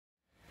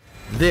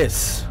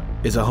This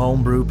is a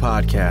homebrew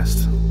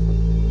podcast.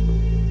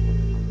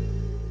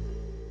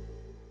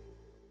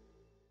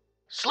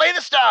 Slay the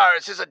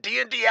Stars is a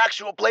D&D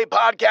actual play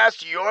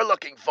podcast you're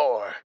looking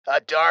for. A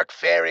dark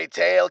fairy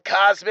tale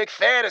cosmic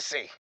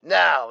fantasy.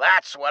 Now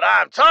that's what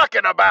I'm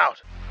talking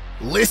about.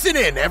 Listen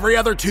in every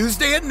other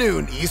Tuesday at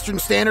noon Eastern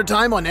Standard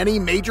Time on any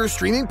major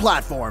streaming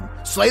platform.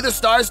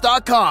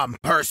 SlayTheStars.com.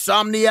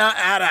 Persomnia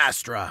ad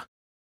Astra.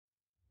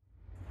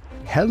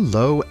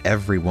 Hello,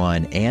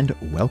 everyone, and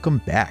welcome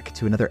back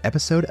to another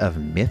episode of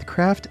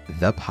Mythcraft,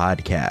 the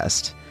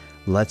podcast.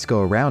 Let's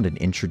go around and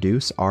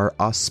introduce our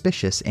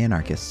auspicious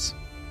anarchists.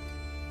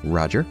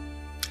 Roger.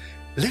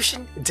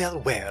 Lucian Del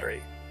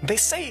Wary. They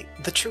say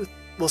the truth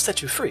will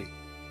set you free,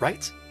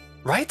 right?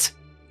 Right?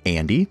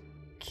 Andy.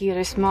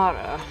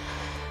 Kirismara.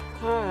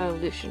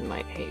 Lucian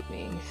might hate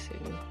me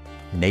soon.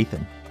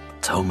 Nathan.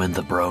 Toman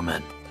the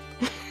Broman.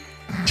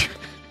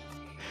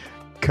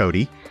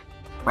 Cody.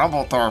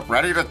 Rumblethorpe,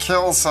 ready to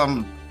kill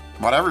some,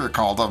 whatever you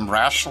call them,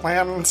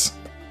 rashlands?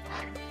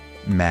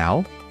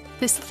 Mal.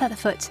 Thistle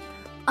Featherfoot.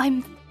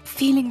 I'm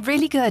feeling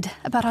really good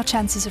about our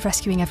chances of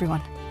rescuing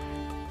everyone.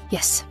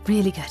 Yes,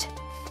 really good.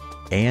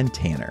 And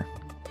Tanner.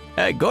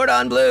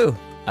 Gordon Blue.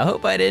 I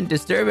hope I didn't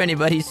disturb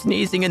anybody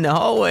sneezing in the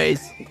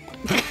hallways.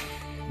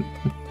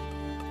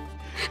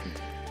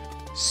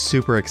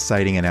 Super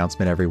exciting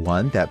announcement,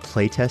 everyone, that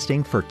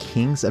playtesting for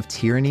Kings of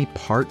Tyranny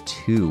Part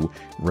 2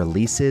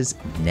 releases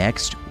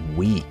next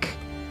week.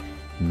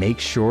 Make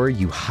sure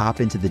you hop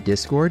into the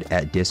Discord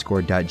at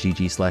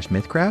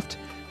discord.gg/mythcraft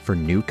for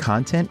new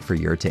content for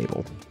your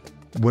table.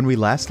 When we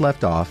last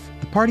left off,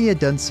 the party had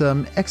done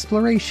some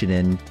exploration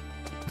and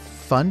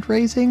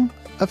fundraising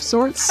of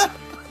sorts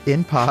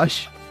in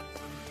Posh.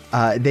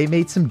 They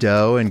made some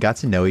dough and got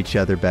to know each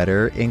other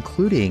better,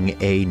 including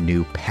a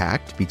new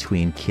pact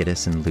between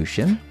Kittis and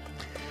Lucian.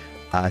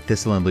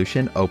 Thistle and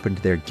Lucian opened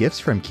their gifts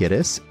from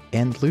Kittis,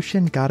 and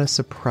Lucian got a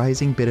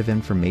surprising bit of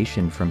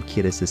information from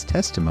Kittis'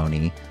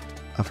 testimony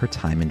of her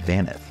time in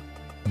Vanith.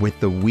 With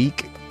the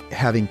week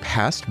having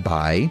passed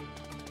by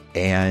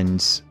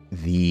and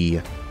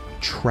the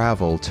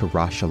travel to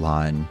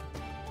Rashalan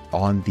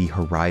on the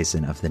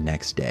horizon of the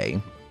next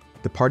day,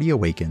 the party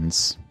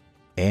awakens,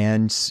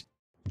 and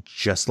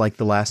just like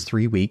the last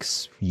 3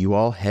 weeks, you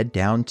all head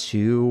down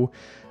to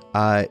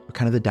kind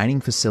of the dining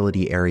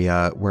facility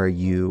area where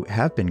you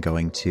have been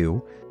going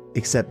to,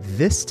 except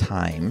this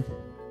time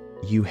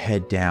you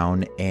head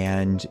down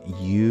and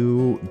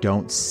you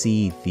don't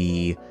see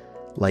the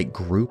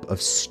group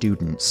of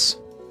students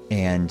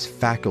and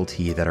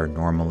faculty that are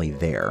normally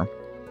there.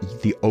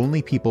 The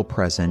only people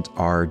present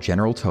are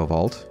General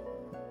Tovald,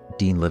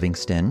 Dean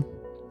Livingston,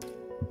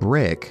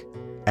 Brick,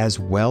 as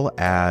well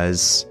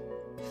as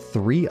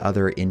 3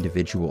 other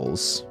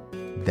individuals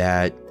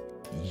that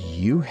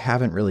you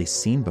haven't really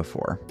seen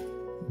before.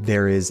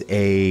 There is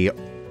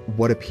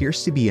what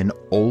appears to be an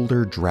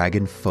older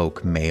dragon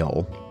folk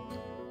male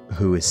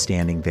who is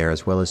standing there,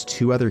 as well as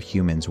 2 other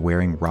humans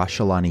wearing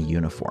Rashalani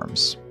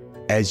uniforms.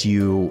 As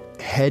you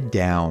head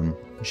down,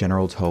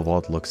 General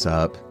Tovald looks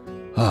up.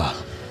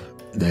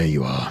 There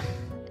you are.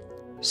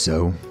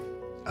 So,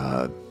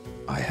 I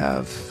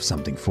have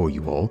something for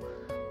you all.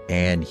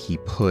 And he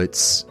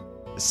puts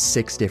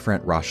 6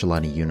 different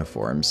Rashalani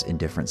uniforms in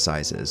different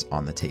sizes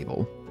on the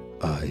table.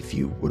 If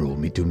you would all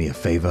do me a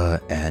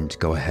favor and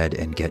go ahead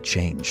and get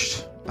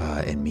changed,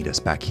 and meet us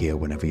back here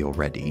whenever you're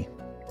ready.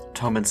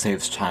 Toman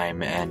saves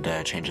time and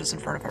changes in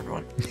front of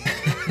everyone.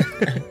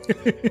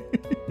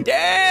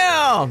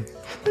 Damn!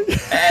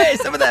 Hey,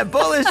 some of that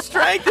bullish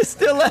strength is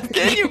still left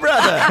in you,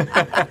 brother.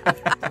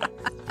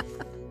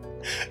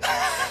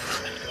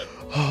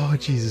 Oh,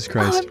 Jesus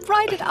Christ. Oh, I'm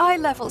right at eye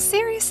level,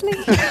 seriously?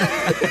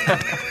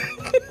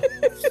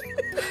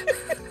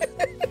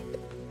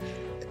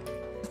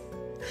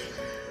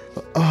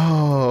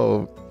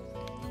 Oh,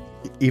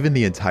 even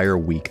the entire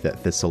week that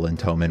Thistle and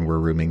Toman were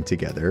rooming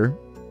together,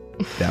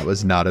 that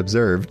was not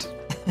observed.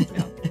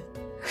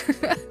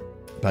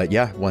 But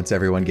yeah, once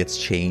everyone gets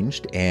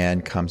changed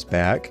and comes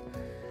back,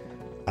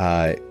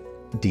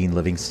 Dean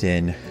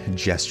Livingston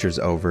gestures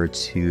over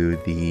to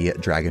the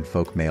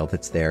dragonfolk male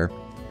that's there.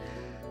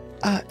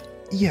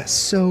 Yes,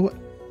 so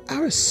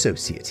our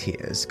associate here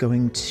is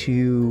going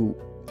to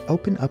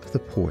open up the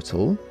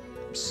portal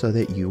so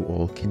that you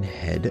all can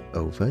head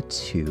over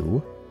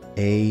to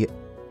a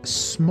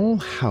small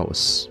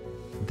house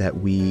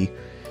that we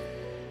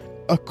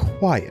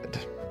acquired.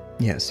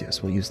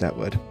 Yes, we'll use that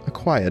word.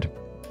 Acquired.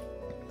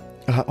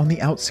 On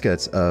the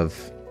outskirts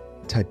of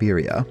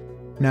Tiberia.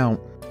 Now,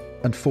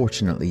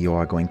 unfortunately, you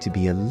are going to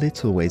be a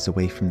little ways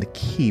away from the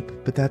keep,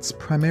 but that's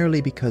primarily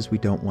because we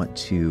don't want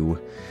to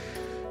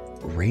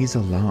raise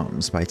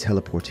alarms by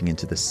teleporting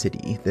into the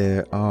city.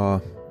 There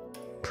are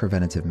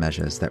preventative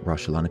measures that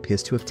Rashalan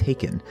appears to have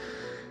taken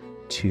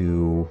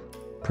to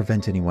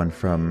prevent anyone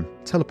from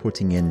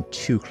teleporting in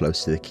too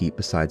close to the keep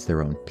besides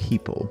their own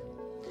people.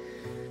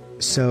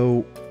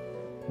 So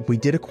we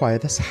did acquire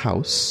this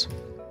house.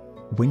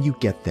 When you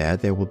get there,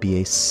 there will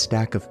be a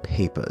stack of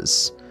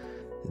papers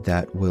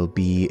that will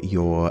be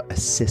your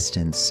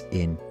assistance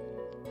in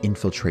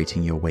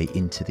infiltrating your way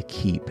into the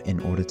keep in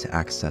order to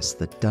access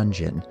the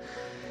dungeon.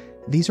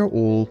 These are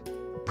all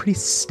pretty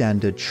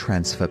standard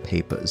transfer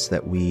papers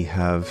that we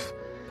have,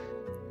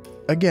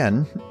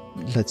 again,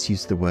 let's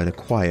use the word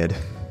acquired,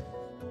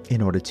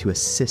 in order to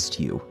assist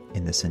you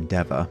in this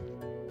endeavor.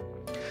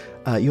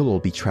 You'll all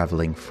be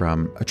transferring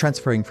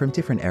from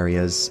different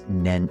areas,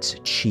 Nent,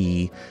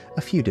 Chi,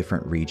 a few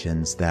different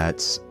regions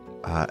that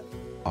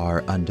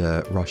are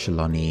under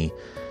Roshaloni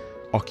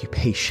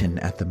occupation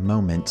at the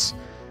moment,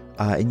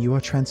 and you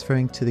are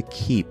transferring to the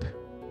keep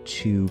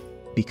to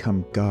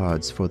become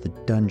guards for the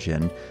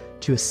dungeon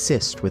to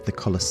assist with the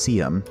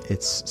Colosseum.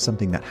 It's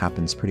something that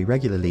happens pretty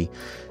regularly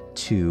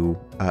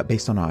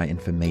based on our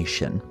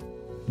information.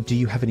 Do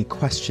you have any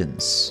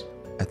questions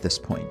at this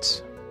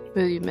point?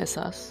 Will you miss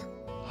us?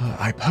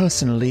 I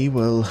personally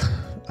will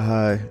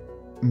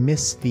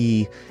miss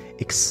the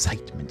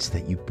excitement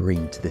that you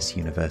bring to this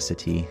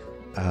university.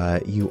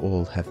 You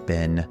all have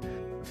been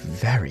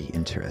very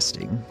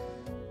interesting.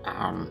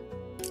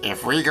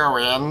 If we go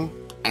in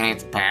and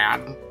it's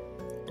bad,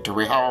 do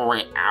we have a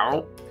way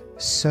out?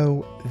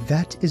 So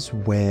that is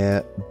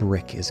where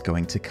Brick is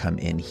going to come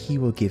in. He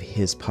will give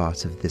his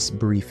part of this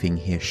briefing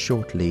here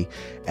shortly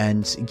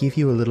and give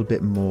you a little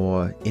bit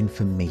more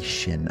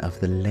information of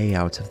the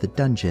layout of the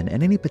dungeon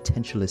and any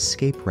potential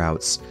escape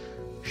routes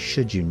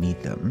should you need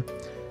them.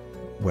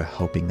 We're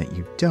hoping that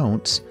you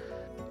don't,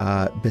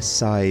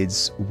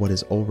 besides what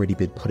has already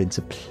been put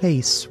into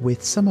place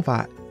with some of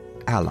our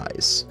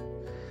allies.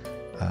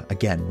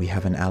 Again, we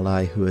have an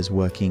ally who is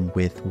working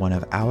with one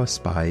of our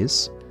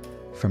spies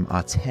from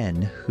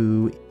R10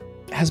 who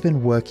has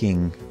been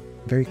working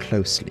very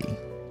closely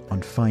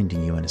on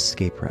finding you an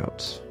escape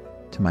route.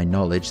 To my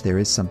knowledge, there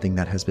is something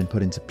that has been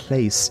put into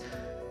place.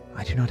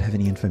 I do not have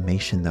any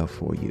information, though,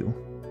 for you.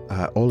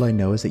 All I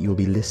know is that you will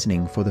be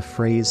listening for the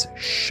phrase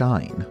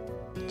shine,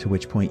 to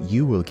which point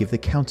you will give the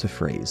counter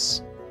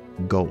phrase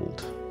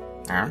gold.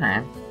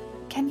 Okay.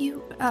 Can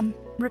you,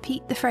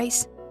 repeat the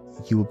phrase?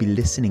 You will be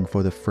listening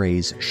for the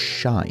phrase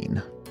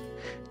shine,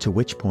 to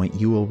which point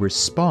you will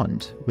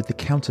respond with the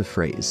counter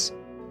phrase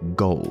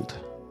gold.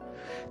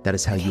 That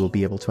is how you will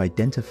be able to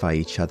identify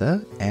each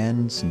other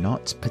and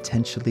not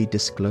potentially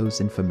disclose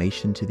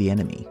information to the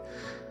enemy.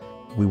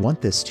 We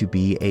want this to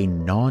be a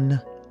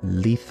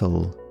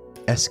non-lethal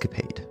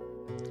escapade.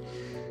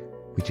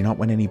 We do not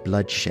want any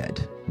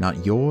bloodshed,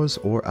 not yours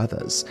or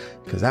others,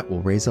 because that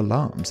will raise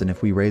alarms, and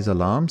if we raise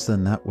alarms,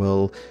 then that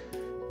will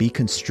be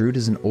construed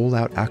as an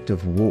all-out act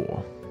of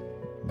war.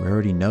 We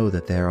already know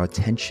that there are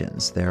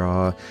tensions, there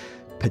are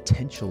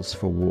potentials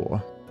for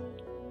war.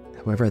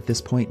 However, at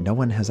this point, no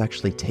one has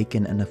actually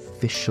taken an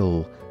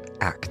official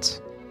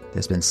act.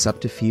 There's been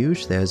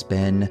subterfuge, there's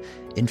been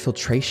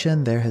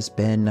infiltration, there has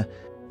been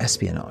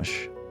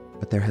espionage,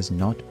 but there has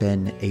not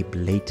been a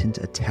blatant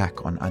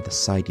attack on either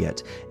side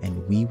yet,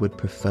 and we would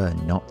prefer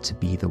not to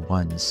be the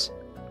ones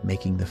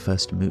making the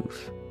first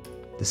move.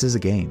 This is a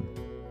game.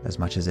 As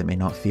much as it may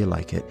not feel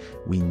like it,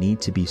 we need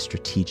to be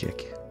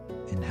strategic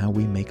in how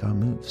we make our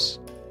moves.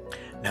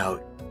 Now,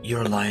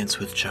 your alliance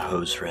with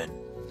Jehozrin.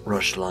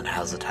 Roshalon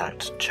has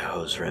attacked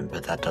Jehozrin,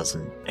 but that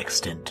doesn't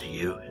extend to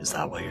you. Is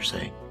that what you're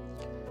saying?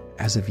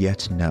 As of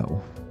yet,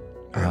 no.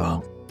 Very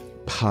well.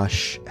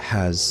 Pash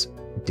has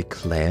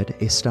declared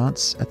a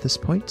stance at this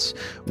point.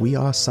 We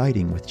are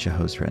siding with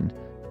Jehozrin,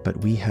 but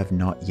we have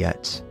not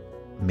yet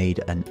made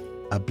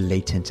a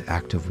blatant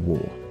act of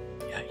war.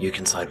 Yeah, you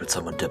can side with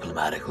someone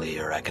diplomatically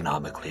or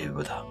economically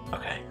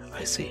Okay,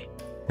 I see.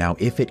 Now,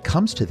 if it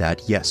comes to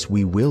that, yes,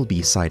 we will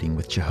be siding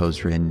with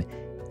Jehozrin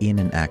in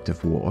an act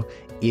of war,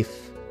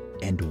 if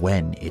and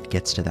when it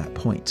gets to that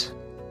point.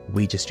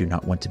 We just do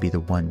not want to be the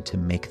one to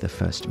make the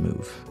first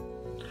move.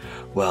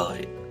 Well,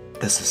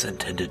 this is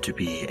intended to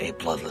be a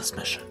bloodless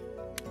mission.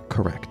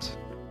 Correct.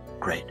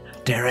 Great.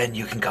 Darren,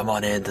 you can come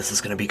on in. This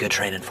is going to be good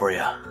training for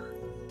you.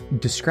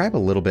 Describe a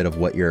little bit of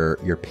what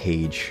your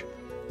page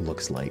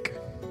looks like.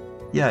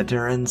 Yeah,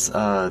 Darren's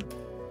a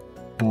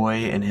boy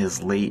in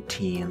his late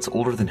teens,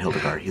 older than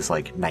Hildegard. He's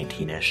like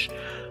 19-ish,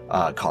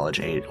 college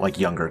age, like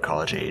younger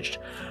college aged.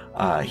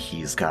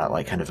 He's got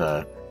like kind of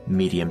a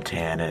medium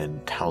tan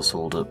and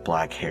tousled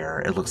black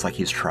hair. It looks like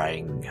he's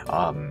trying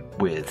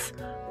with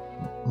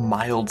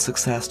mild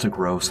success to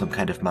grow some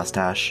kind of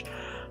mustache.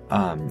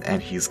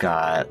 And he's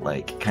got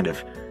like kind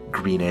of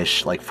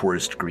greenish, like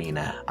forest green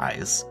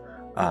eyes.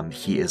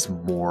 He is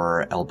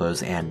more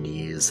elbows and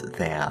knees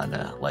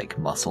than like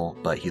muscle,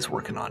 but he's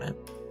working on it.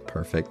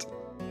 Perfect.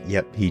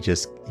 Yep,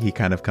 he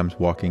kind of comes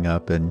walking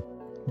up and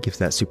gives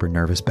that super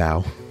nervous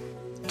bow.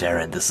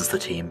 Darren, this is the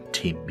team.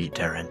 Team meet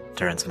Darren.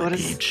 Darren's my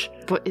page.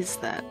 What is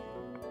that?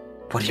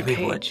 What do you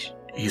mean? What?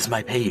 He's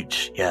my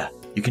page. Yeah,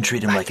 you can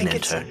treat him like an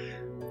intern.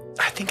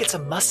 I think it's a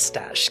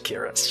mustache,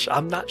 Kirish.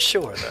 I'm not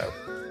sure, though.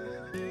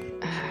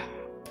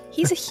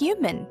 He's a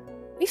human.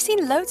 We've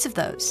seen loads of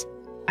those.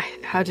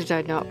 How did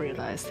I not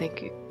realize?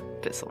 Thank you,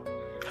 Bissell.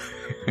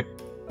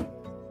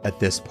 At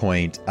this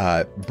point,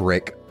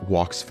 Brick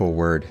walks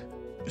forward,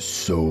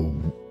 So,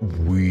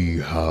 we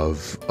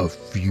have a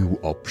few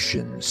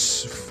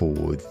options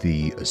for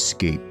the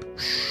escape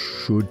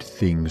should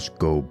things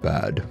go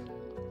bad.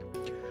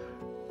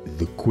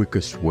 The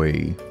quickest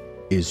way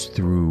is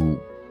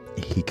through...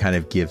 He kind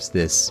of gives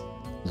this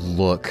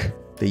look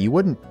that you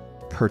wouldn't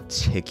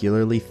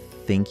particularly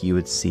think you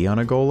would see on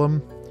a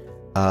golem,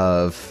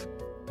 of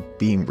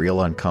being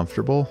real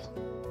uncomfortable.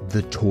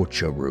 The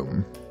torture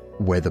room,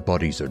 where the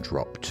bodies are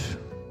dropped.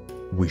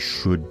 We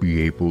should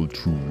be able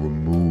to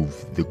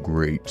remove the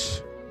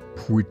grate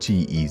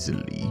pretty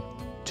easily,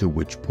 to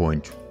which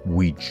point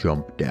we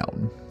jump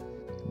down.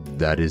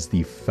 That is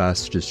the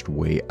fastest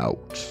way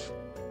out.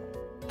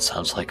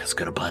 Sounds like as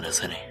good a plan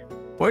as any.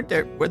 Were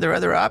there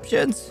other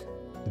options?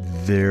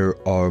 There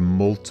are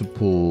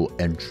multiple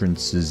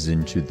entrances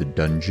into the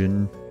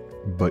dungeon,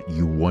 but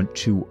you want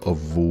to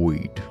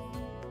avoid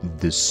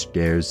the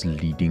stairs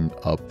leading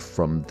up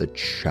from the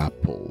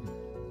chapel.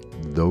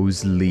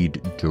 Those lead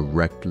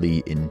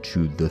directly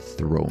into the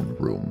throne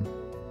room.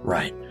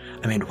 Right.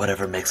 I mean,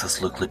 whatever makes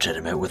us look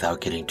legitimate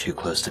without getting too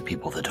close to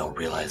people that don't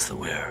realize that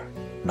we're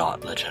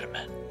not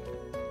legitimate.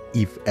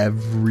 If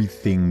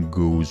everything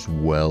goes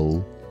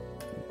well,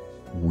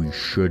 we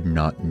should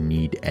not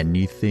need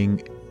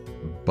anything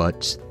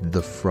but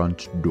the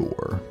front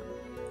door.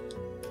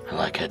 I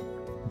like it.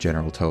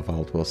 General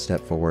Tovald will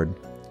step forward.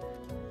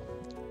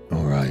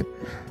 All right.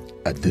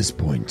 At this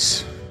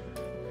point,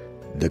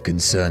 the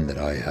concern that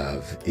I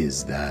have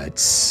is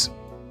that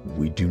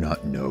we do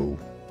not know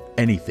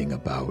anything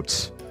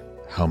about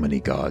how many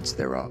guards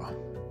there are,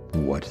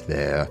 what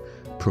their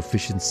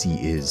proficiency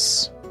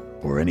is,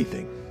 or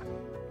anything.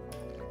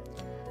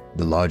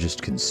 The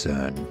largest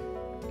concern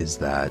is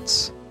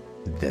that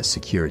their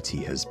security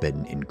has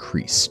been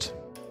increased.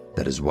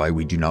 That is why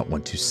we do not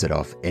want to set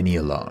off any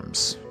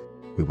alarms.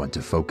 We want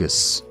to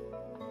focus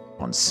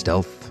on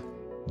stealth,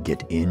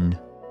 get in,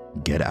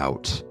 get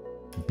out,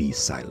 be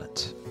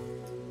silent.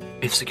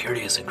 If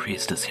security is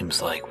increased, it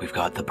seems like we've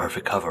got the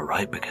perfect cover,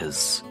 right?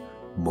 Because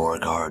more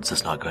guards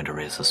is not going to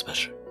raise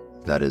suspicion.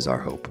 That is our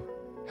hope.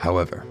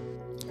 However,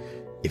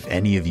 if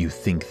any of you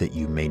think that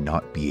you may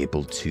not be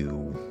able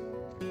to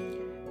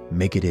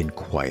make it in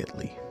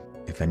quietly,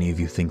 if any of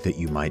you think that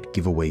you might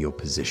give away your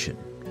position,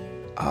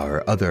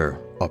 our other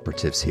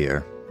operatives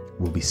here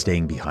will be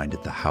staying behind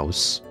at the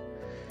house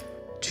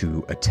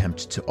to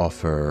attempt to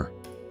offer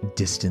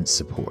distant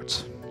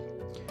support.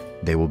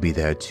 They will be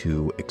there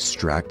to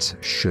extract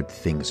should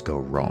things go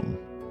wrong.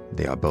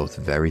 They are both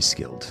very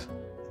skilled.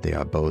 They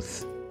are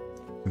both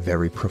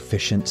very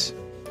proficient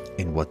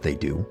in what they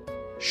do.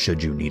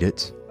 Should you need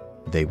it,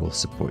 they will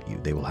support you.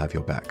 They will have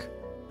your back.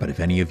 But if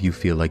any of you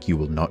feel like you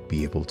will not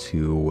be able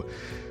to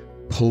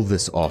pull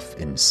this off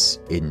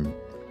in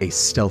a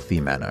stealthy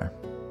manner,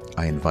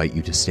 I invite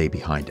you to stay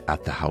behind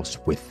at the house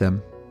with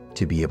them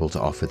to be able to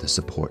offer the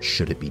support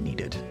should it be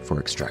needed for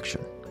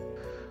extraction.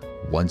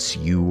 Once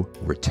you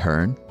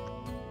return,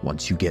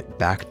 once you get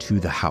back to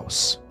the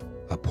house,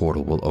 a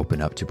portal will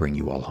open up to bring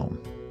you all home.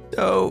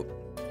 So,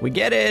 we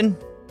get in,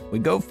 we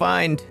go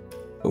find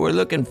who we're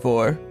looking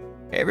for,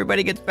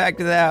 everybody gets back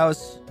to the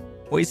house,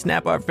 we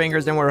snap our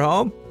fingers and we're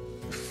home?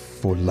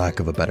 For lack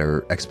of a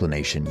better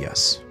explanation,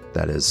 yes.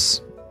 That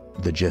is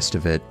the gist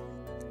of it.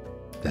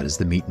 That is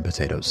the meat and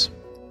potatoes.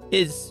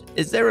 Is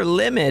there a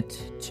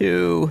limit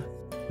to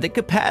the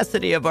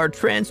capacity of our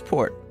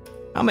transport?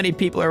 How many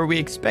people are we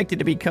expected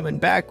to be coming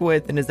back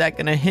with, and is that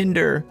going to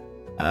hinder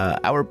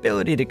our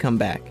ability to come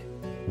back?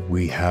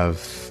 We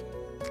have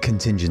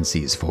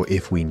contingencies for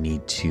if we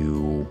need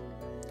to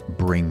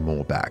bring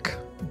more back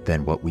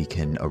than what we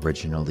can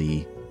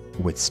originally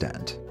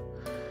withstand.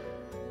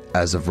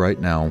 As of right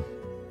now,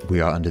 we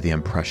are under the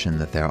impression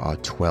that there are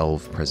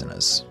 12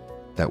 prisoners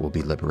that will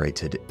be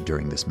liberated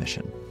during this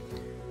mission.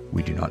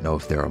 We do not know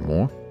if there are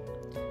more.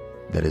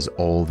 That is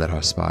all that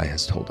our spy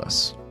has told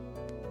us.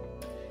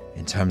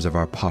 In terms of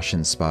our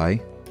Pashan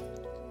spy,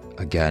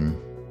 again,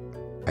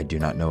 I do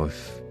not know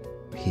if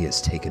he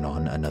has taken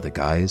on another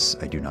guise.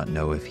 I do not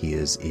know if he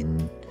is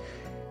in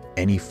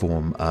any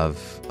form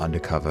of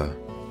undercover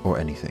or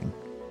anything.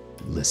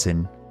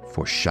 Listen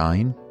for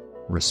shine,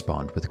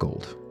 respond with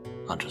gold.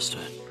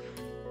 Understood.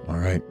 All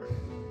right.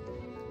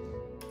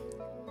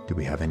 Do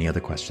we have any other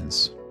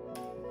questions?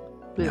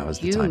 Now is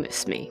the You time.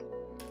 miss me.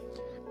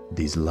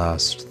 These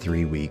last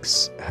 3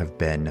 weeks have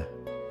been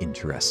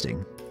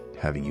interesting,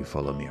 having you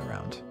follow me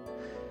around.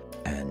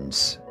 And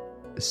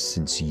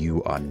since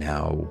you are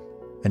now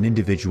an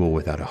individual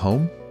without a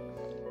home,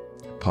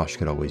 Posh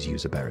could always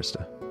use a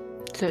barrister.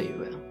 So you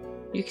will.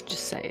 You can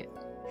just say it.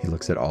 He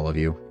looks at all of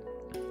you.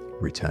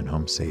 Return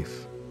home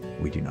safe.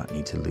 We do not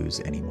need to lose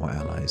any more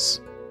allies.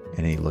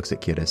 And he looks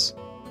at Kiddis,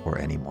 or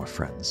any more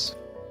friends.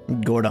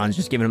 Gordon's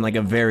just giving him like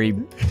a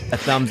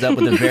thumbs up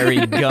with a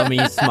very gummy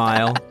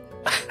smile.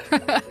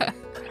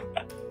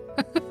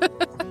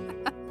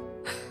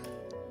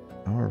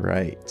 All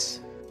right.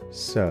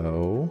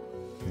 So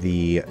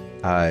the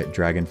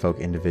Dragonfolk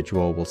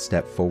individual will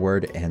step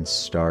forward and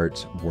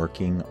start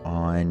working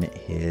on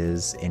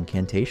his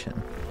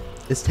incantation.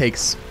 This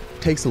takes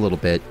takes a little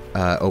bit.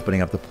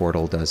 Opening up the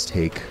portal does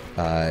take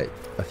a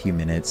few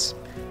minutes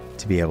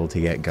to be able to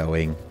get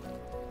going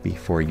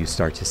before you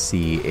start to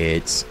see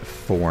it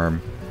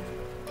form.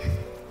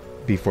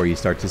 Before you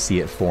start to see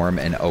it form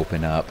and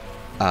open up,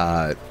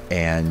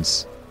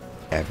 and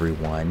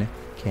everyone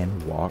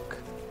can walk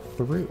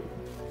through.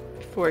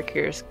 Before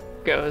Kyrus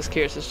goes,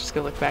 Kyrus is just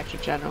gonna look back to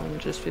General and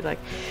just be like,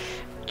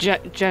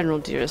 General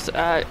dearest,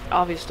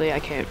 obviously I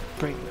can't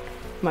bring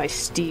my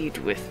steed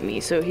with me,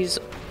 so he's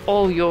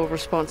all your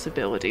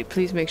responsibility.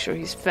 Please make sure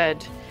he's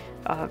fed.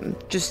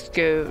 Just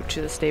go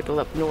to the stable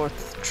up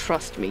north.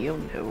 Trust me, you'll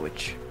know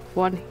which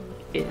one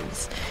he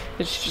is.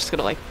 And she's just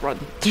gonna like run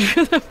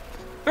through the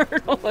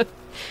portal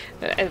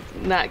and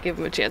not give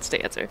him a chance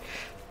to answer.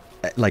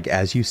 Like,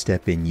 as you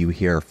step in, you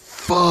hear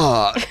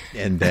 "fuck,"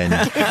 and then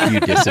you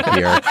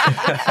disappear.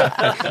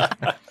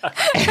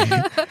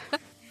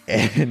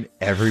 and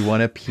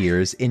everyone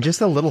appears in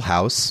just a little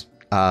house.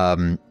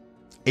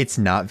 It's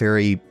not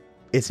very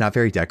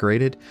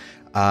decorated.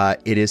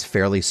 It is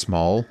fairly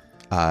small.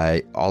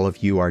 All of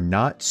you are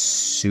not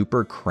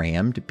super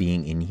crammed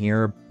being in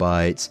here,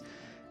 but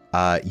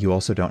you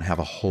also don't have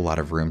a whole lot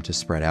of room to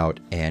spread out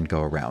and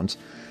go around.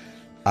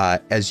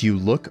 As you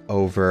look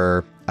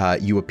over,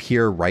 you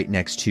appear right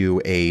next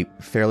to a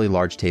fairly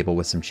large table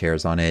with some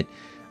chairs on it.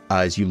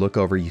 As you look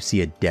over, you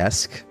see a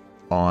desk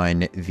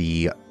on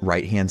the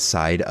right-hand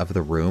side of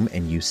the room,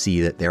 and you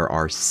see that there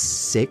are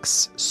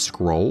 6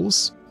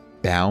 scrolls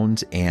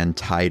bound and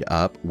tied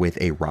up with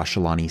a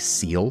Rashalani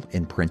seal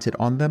imprinted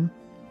on them.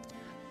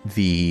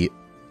 The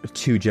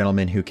 2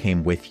 gentlemen who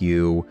came with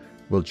you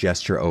will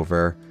gesture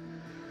over.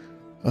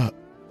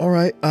 All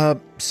right,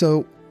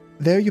 so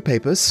there are your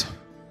papers.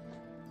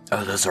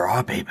 Oh, those are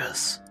our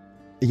papers.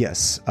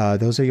 Yes,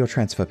 those are your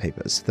transfer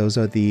papers. Those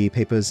are the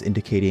papers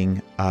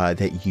indicating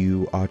that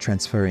you are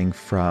transferring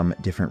from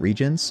different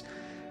regions.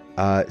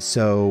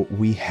 So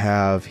we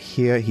have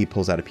here, he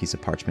pulls out a piece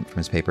of parchment from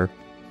his paper.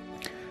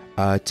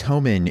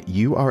 Tomin,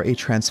 you are a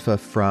transfer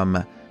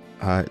from,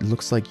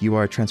 looks like you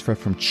are a transfer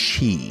from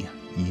Chi.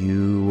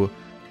 You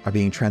are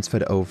being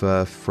transferred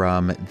over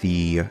from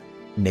the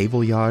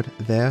naval yard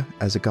there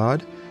as a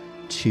guard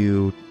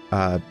to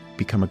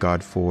become a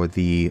guard for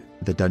the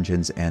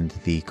dungeons and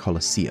the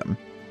Colosseum.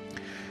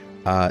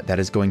 That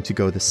is going to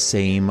go the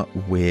same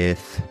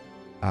with,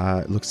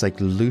 looks like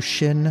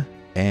Lucian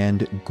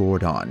and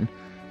Gordon.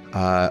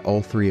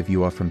 All 3 of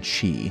you are from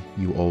Chi.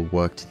 You all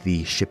worked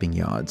the shipping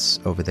yards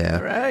over there.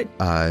 All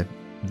right.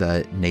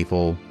 The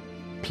naval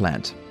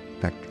plant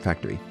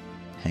factory.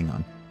 Hang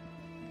on.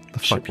 The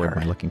fuck word am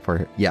I looking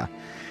for? Yeah.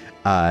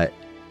 Yeah.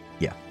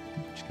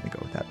 I'm just going to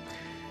go with that.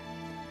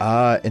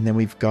 And then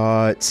we've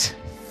got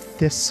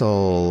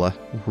Thistle,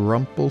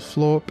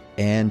 Rumpleflorp,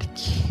 and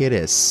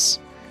Kittis.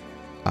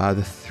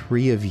 The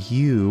 3 of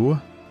you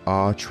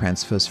are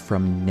transfers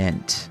from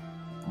Nent.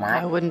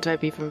 Why wouldn't I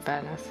be from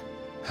Vaneth?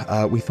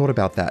 We thought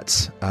about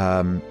that.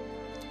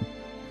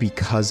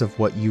 Because of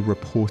what you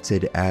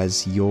reported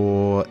as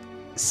your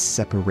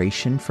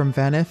separation from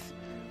Vaneth,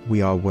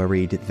 we are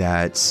worried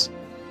that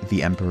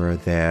the Emperor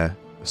there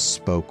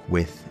spoke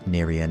with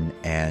Nerian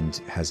and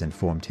has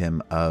informed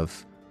him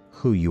of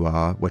who you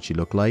are, what you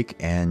look like,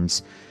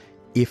 and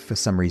if for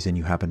some reason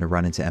you happen to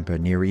run into Emperor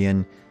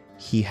Nerian,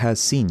 he has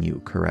seen you,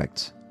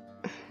 correct?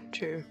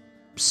 True.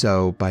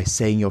 So by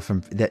saying you're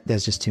from...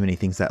 there's just too many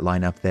things that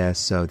line up there,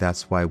 so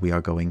that's why we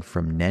are going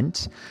from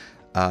Nent.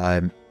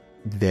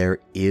 There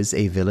is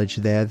a village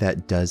there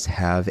that does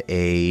have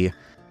a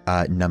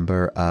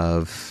number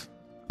of...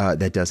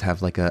 that does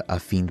have like a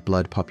fiend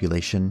blood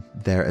population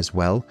there as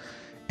well.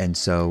 And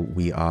so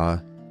we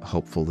are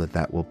hopeful that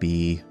that will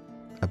be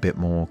a bit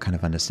more kind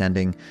of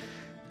understanding.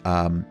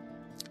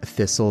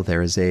 Thistle,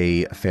 there is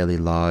a fairly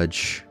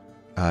large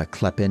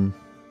Klepin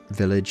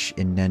village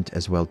in Nent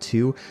as well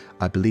too.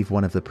 I believe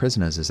one of the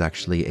prisoners is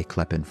actually a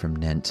Klepin from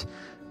Nent,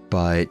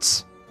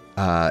 but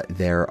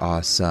there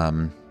are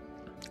some...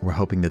 We're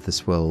hoping that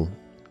this will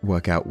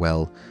work out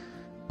well.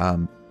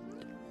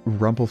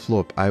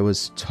 Rumpleflorp, I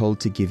was told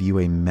to give you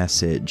a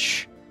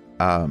message.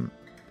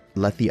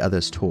 Let the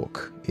others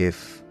talk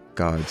if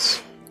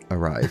guards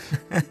arrive.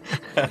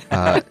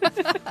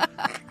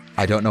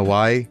 I don't know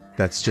why.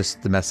 That's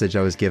just the message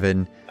I was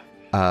given.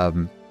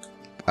 I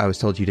was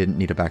told you didn't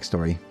need a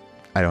backstory.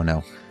 I don't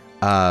know.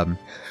 All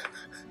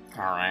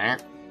right.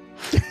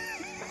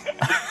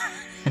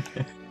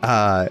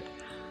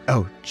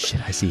 Oh,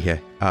 shit, I see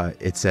here.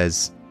 It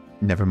says,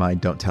 never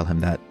mind, don't tell him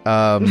that.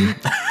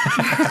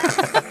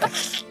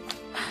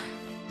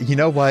 You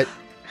know what?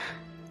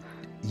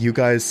 You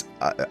guys,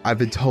 I've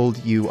been told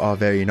you are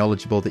very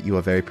knowledgeable, that you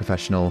are very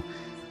professional.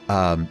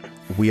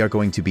 We are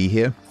going to be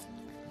here.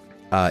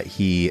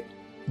 He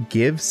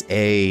gives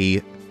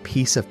a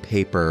piece of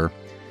paper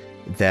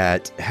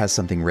that has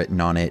something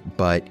written on it,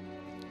 but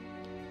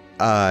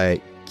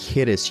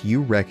Kittis,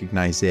 you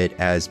recognize it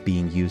as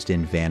being used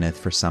in Vaneth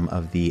for some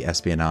of the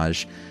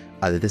espionage.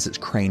 This is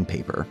crane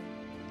paper.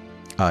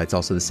 It's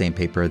also the same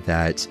paper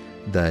that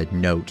the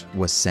note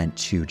was sent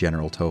to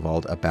General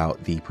Tovald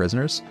about the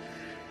prisoners.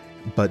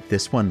 but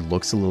this one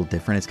looks a little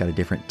different. It's got a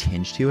different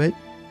tinge to it.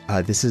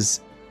 This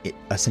is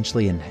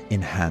essentially an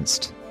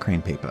enhanced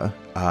crane paper.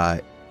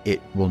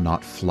 It will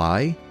not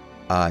fly.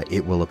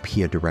 It will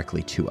appear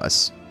directly to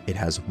us. It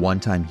has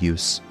one-time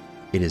use.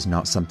 It is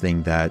not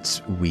something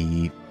that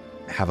we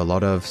have a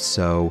lot of,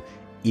 so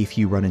if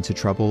you run into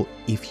trouble,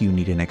 if you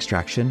need an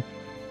extraction,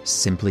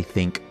 simply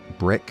think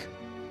Brick,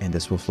 and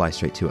this will fly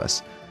straight to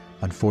us.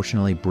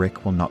 Unfortunately,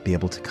 Brick will not be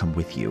able to come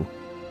with you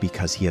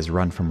because he has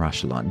run from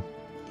Rashalan.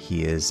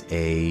 He is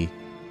a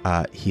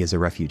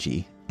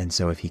refugee, and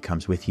so if he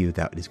comes with you,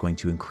 that is going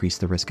to increase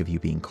the risk of you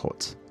being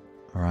caught.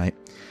 All right?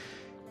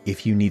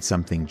 If you need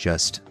something,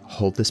 just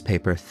hold this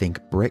paper,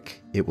 think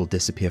Brick. It will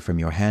disappear from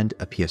your hand,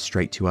 appear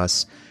straight to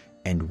us,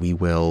 and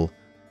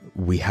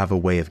we have a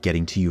way of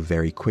getting to you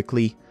very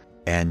quickly.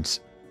 And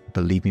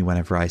believe me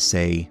whenever I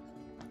say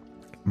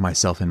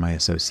myself and my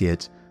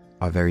associate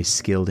are very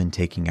skilled in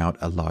taking out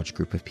a large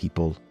group of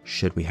people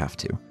should we have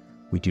to.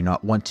 We do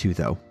not want to,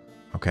 though,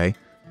 okay?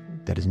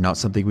 That is not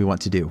something we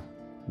want to do.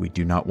 We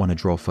do not want to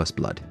draw first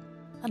blood.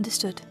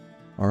 Understood.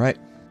 All right.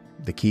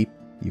 The keep,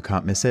 you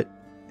can't miss it.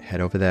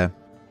 Head over there.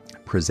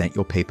 Present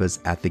your papers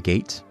at the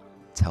gate.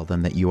 Tell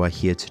them that you are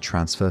here to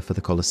transfer for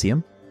the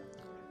Colosseum.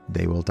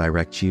 They will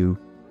direct you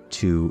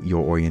to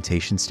your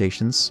orientation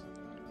stations,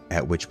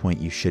 at which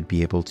point you should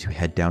be able to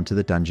head down to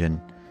the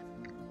dungeon,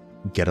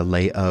 get a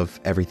lay of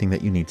everything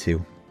that you need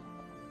to,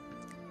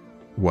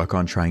 work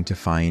on trying to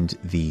find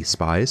the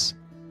spies,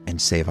 and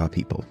save our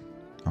people.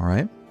 All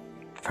right?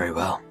 Very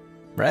well.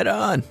 Right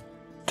on.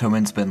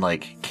 Toman's been,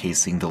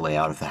 casing the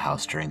layout of the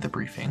house during the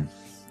briefing.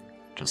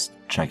 Just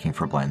checking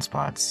for blind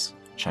spots,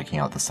 checking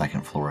out the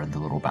second floor and the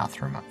little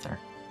bathroom up there.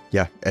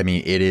 Yeah, I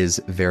mean, it is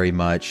very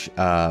much...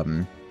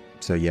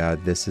 so yeah,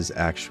 this is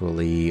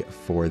actually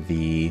for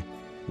the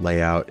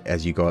layout.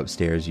 As you go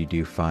upstairs, you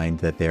do find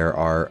that there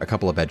are a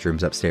couple of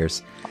bedrooms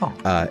upstairs. Oh.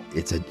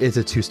 It's a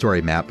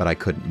 2-story map, but I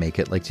couldn't make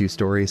it 2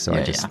 stories, so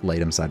I just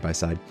laid them side by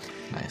side.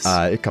 Nice.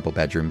 A couple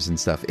bedrooms and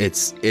stuff.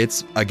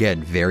 It's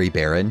again very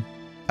barren.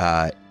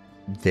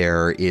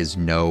 There is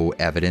no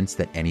evidence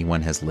that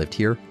anyone has lived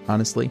here,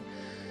 honestly.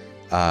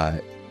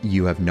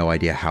 You have no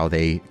idea how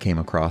they came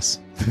across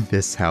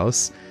this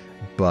house,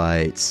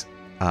 but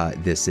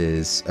this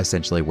is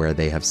essentially where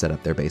they have set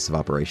up their base of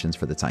operations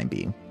for the time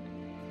being.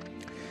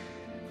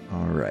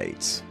 All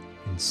right.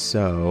 And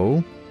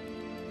so,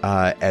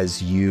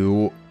 as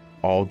you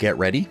all get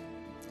ready,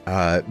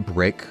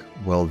 Brick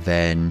will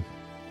then...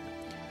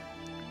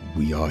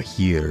 We are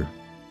here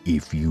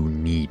if you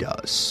need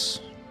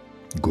us.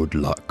 Good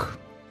luck.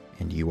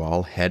 And you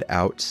all head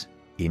out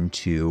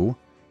into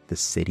the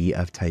city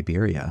of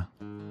Tiberia.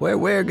 Where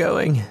we're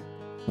going,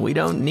 we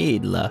don't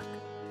need luck.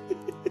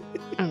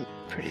 I'm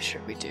pretty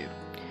sure we do.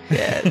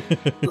 Yeah,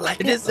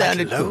 it just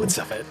sounded loads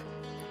cool. of it.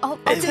 I'll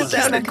It do just it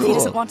sounded if he cool.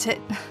 doesn't want it.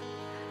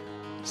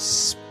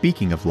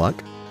 Speaking of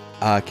luck,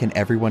 can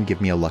everyone give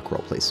me a luck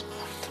roll, please?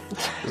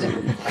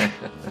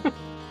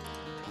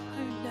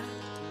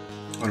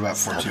 What about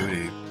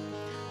fortuity?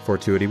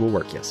 Fortuity will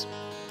work, yes.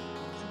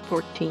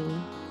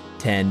 14.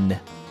 10.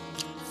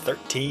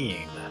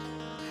 13.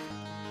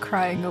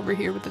 Crying over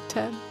here with a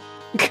 10.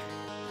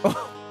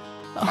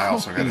 I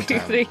also got a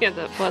 10. Yeah,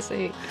 that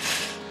 +8.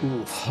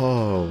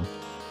 Oh,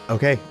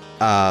 okay.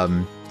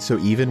 So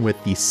even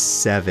with the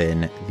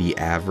 7, the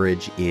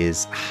average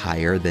is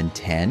higher than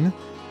 10.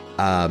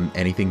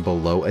 Anything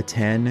below a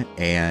 10,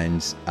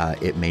 and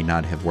it may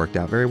not have worked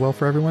out very well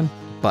for everyone.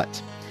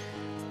 But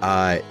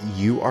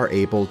you are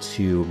able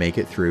to make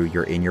it through.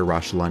 You're in your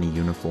Rashalani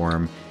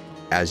uniform.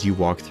 As you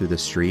walk through the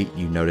street,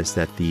 you notice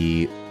that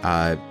the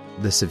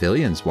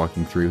civilians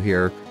walking through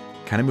here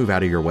kind of move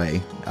out of your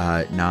way.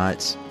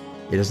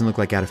 It doesn't look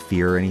like out of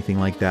fear or anything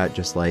like that,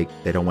 just like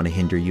they don't want to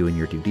hinder you in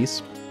your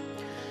duties.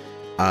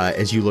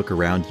 As you look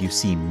around, you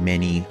see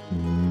many,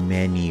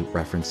 many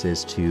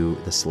references to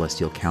the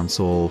Celestial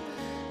Council,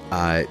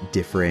 a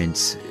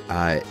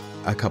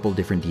couple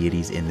different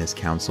deities in this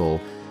council.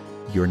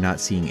 You're not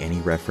seeing any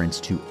reference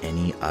to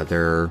any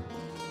other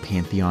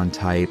pantheon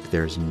type.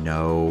 There's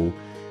no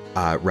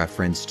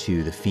reference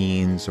to the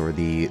fiends or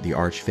the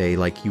archfey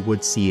like you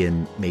would see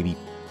in maybe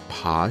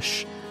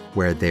Posh,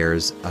 where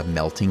there's a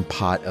melting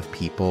pot of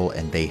people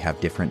and they have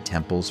different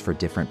temples for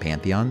different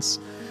pantheons.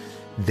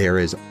 There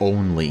is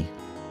only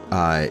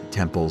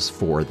temples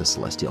for the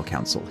Celestial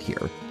Council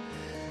here.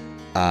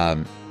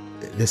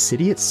 The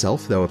city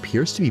itself, though,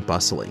 appears to be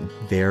bustling.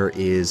 There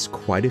is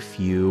quite a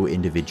few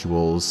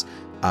individuals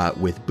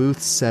with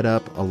booths set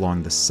up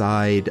along the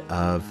side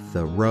of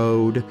the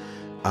road.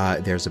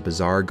 There's a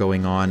bazaar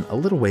going on a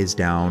little ways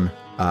down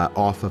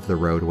off of the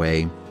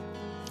roadway.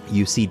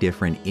 You see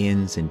different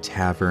inns and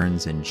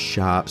taverns and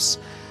shops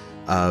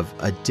of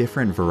a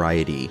different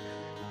variety.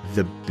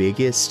 The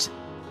biggest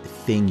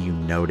thing you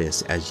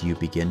notice as you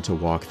begin to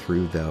walk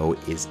through, though,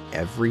 is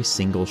every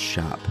single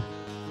shop,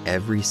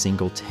 every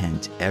single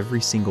tent,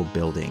 every single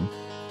building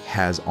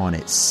has on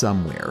it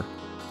somewhere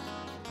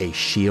a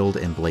shield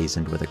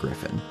emblazoned with a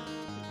griffin.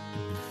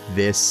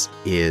 This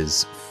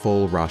is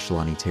full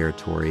Rashalani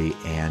territory,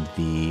 and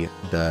the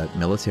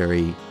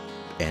military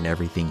and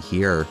everything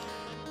here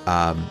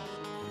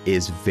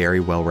is very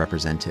well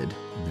represented.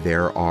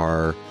 There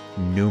are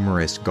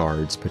numerous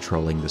guards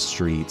patrolling the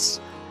streets.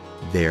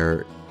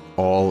 They're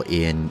all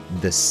in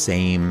the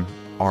same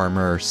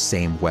armor,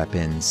 same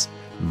weapons,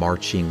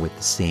 marching with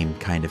the same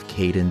kind of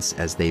cadence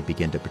as they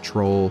begin to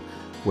patrol,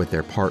 with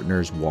their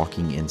partners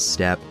walking in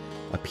step,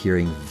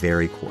 appearing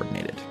very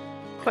coordinated.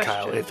 Question.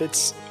 Kyle,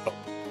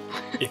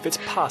 if it's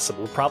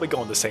possible, we'll probably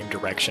go in the same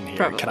direction here.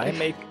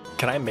 Probably.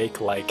 Can I make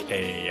like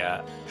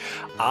a?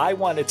 I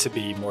want it to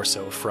be more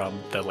so from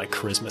the like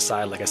charisma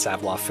side, like a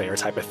savoir-faire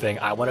type of thing.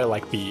 I want to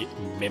like be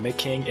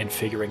mimicking and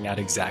figuring out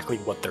exactly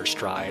what their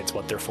strides,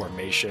 what their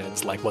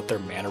formations, like what their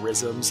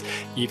mannerisms,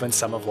 even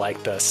some of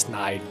like the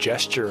snide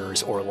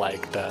gestures or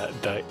like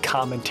the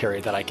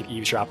commentary that I can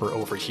eavesdrop or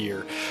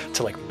overhear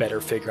to like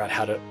better figure out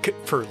how to.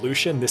 For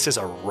Lucian, this is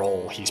a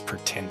role he's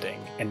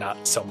pretending, and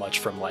not so much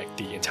from like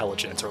the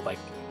intelligence or like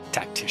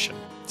tactician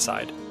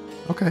side.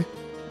 Okay,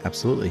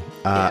 absolutely.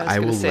 I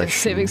will say let the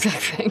same you- exact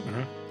thing.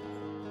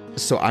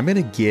 So I'm going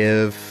to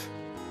give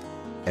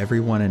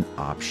everyone an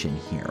option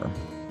here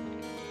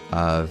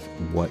of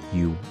what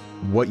you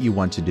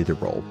want to do the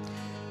role.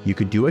 You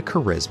could do a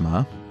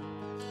charisma,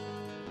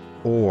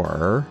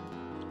 or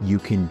you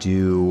can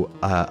do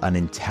an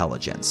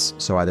intelligence.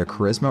 So either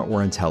charisma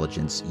or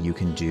intelligence. You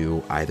can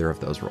do either of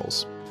those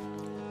roles.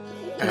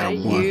 Can I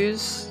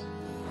use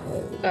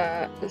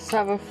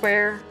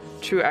savoir-faire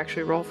to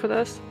actually roll for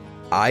this?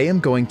 I am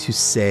going to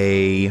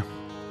say,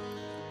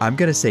 I'm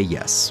going to say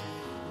yes.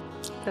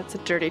 That's a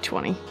dirty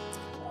 20.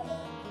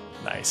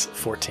 Nice.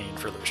 14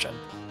 for Lucian.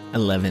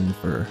 11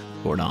 for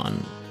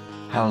Gordon.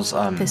 How's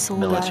Thistle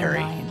military?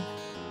 got a 9.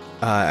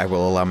 I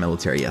will allow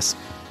military, yes.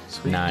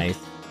 Sweet. Nice.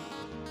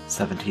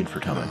 17 for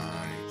Toman.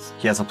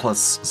 He has a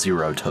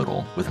 +0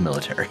 total with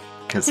military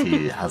because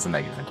he has a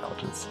negative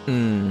intelligence.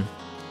 Mm.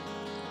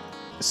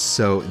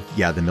 So,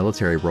 yeah, the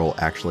military role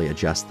actually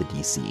adjusts the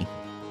DC.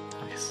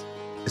 Nice.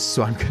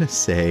 So I'm going to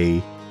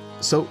say...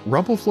 So,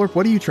 Rumpelflorp,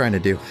 what are you trying to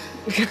do?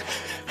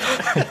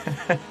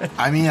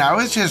 I mean, I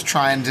was just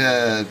trying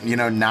to,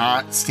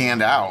 not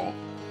stand out.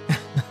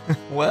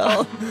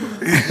 Well,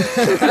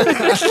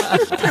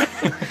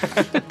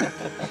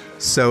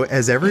 So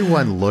as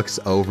everyone looks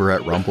over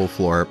at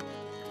Rumpelflorp,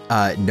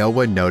 no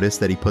one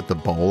noticed that he put the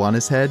bowl on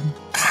his head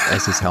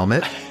as his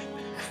helmet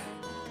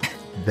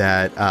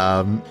that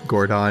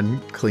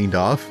Gordon cleaned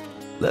off.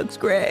 looks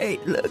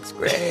great. Looks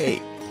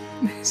great.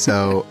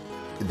 So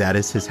that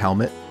is his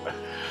helmet.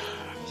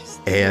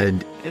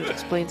 And It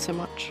explains so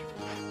much.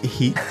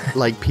 he,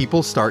 like,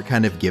 people start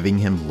kind of giving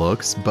him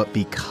looks, but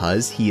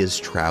because he is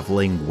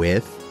traveling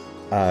with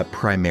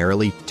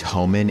primarily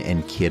Toman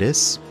and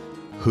Kiddis,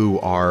 who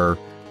are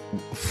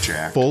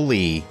Jacked.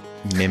 fully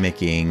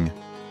mimicking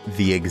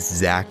the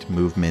exact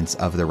movements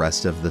of the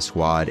rest of the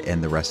squad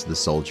and the rest of the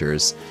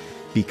soldiers,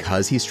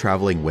 because he's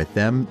traveling with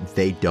them,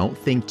 they don't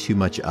think too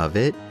much of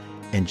it,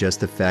 and just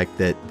the fact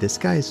that this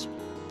guy's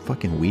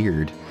fucking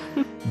weird.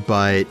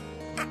 But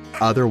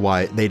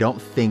otherwise, they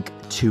don't think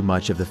too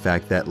much of the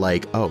fact that,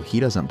 like, oh, he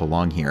doesn't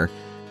belong here,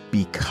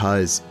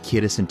 because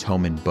Kiddis and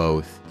Toman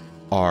both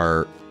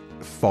are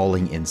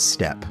falling in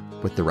step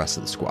with the rest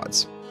of the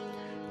squads.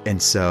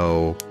 And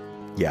so,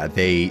 yeah,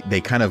 they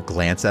kind of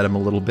glance at him a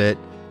little bit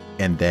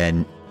and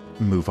then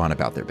move on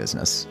about their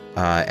business.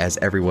 As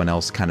everyone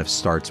else kind of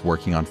starts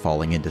working on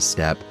falling into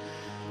step.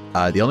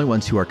 The only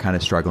ones who are kind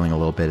of struggling a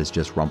little bit is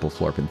just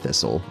Rumpelflorp and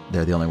Thistle.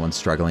 They're the only ones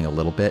struggling a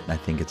little bit, and I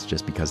think it's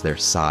just because their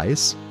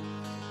size.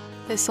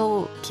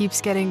 Thistle keeps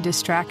getting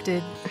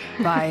distracted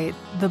by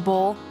the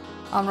bowl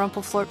on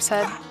Rumpelflorp's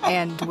head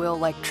and will,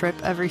 like, trip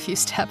every few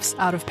steps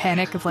out of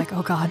panic of, like,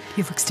 oh god,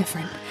 he looks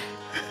different.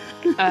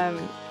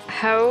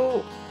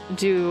 How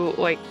do,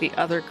 like, the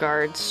other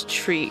guards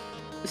treat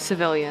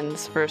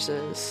civilians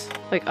versus,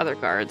 like, other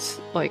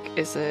guards? Like,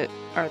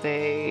 are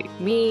they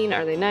mean?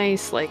 Are they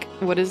nice? Like,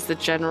 what is the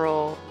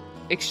general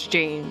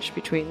exchange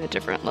between the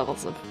different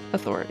levels of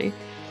authority?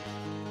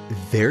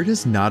 There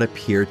does not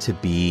appear to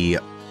be...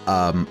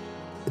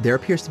 there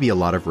appears to be a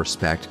lot of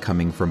respect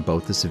coming from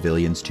both the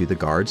civilians to the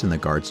guards and the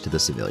guards to the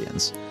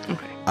civilians.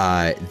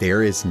 Okay.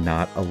 There is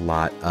not a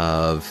lot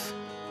of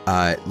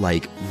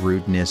like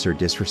rudeness or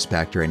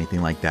disrespect or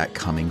anything like that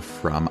coming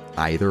from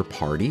either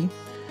party.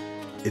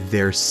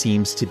 There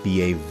seems to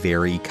be a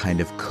very kind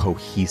of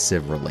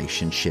cohesive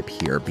relationship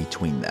here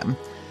between them.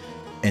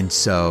 And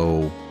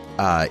so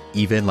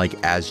even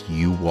like as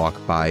you walk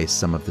by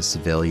some of the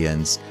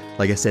civilians,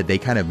 like I said, they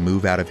kind of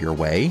move out of your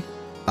way,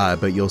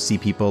 but you'll see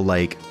people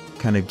like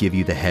kind of give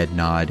you the head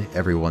nod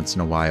every once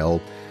in a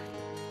while,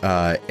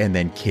 and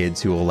then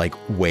kids who will like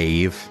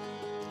wave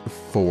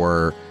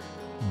for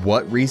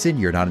what reason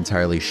you're not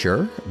entirely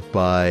sure,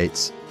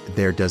 but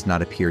there does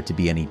not appear to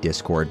be any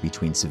discord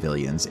between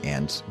civilians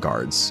and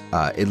guards,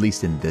 at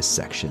least in this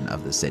section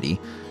of the city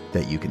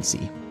that you can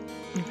see.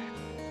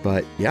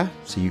 But yeah,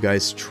 so you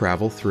guys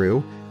travel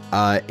through.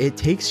 It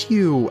takes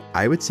you,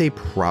 I would say,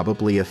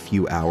 probably a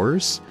few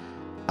hours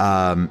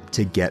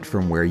to get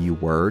from where you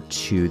were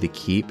to the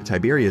keep.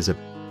 Tiberia is a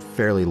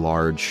fairly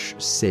large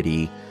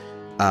city,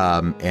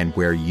 and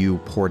where you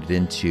poured it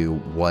into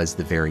was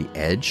the very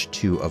edge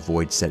to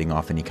avoid setting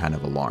off any kind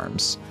of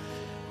alarms.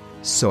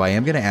 So I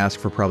am going to ask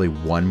for probably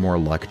one more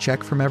luck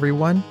check from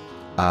everyone.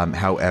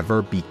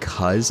 However,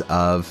 because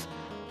of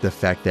the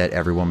fact that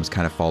everyone was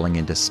kind of falling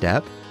into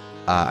step,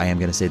 I am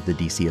going to say the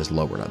DC is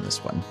lowered on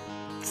this one.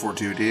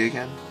 Fortuity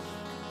again?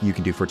 You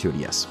can do fortuity,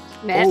 yes.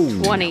 Nat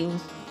 20.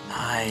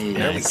 Nice.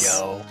 There we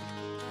go.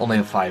 Only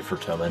a 5 for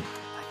Tillman.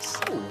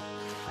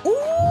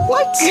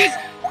 What?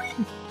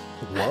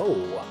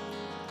 Whoa.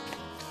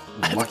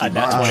 Lucky A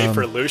nat 20 bomb.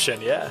 for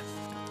Lucian, yeah.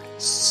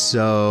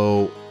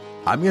 So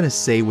I'm going to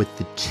say with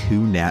the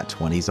 2 nat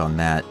 20s on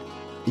that,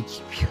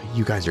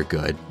 you guys are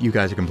good. You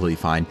guys are completely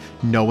fine.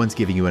 No one's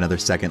giving you another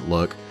second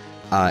look.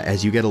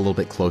 As you get a little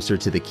bit closer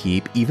to the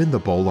keep, even the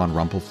bowl on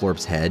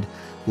Rumpelflorp's head,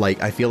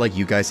 like, I feel like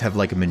you guys have,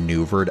 like,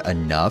 maneuvered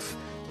enough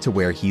to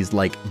where he's,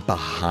 like,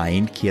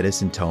 behind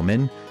Kiedis and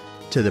Toman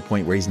to the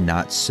point where he's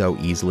not so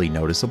easily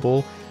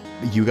noticeable.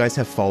 You guys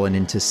have fallen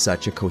into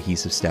such a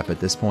cohesive step at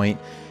this point,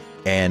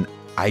 and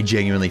I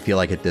genuinely feel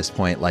like at this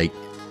point, like,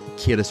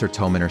 Kiedis or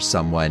Toman or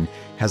someone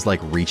has, like,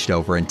 reached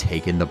over and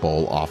taken the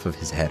bowl off of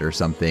his head or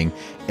something,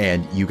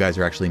 and you guys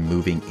are actually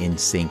moving in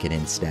sync and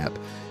in step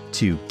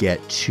to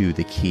get to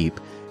the keep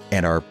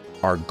and are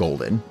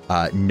golden.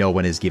 No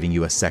one is giving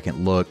you a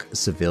second look.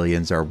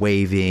 Civilians are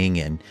waving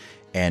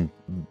and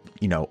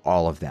you know,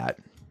 all of that.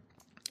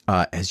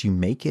 As you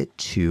make it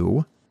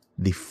to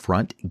the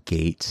front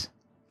gate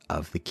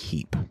of the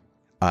keep,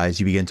 as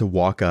you begin to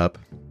walk up,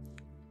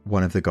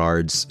 one of the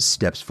guards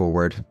steps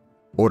forward,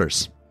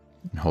 orders,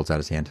 and holds out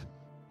his hand.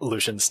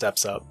 Lucian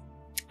steps up,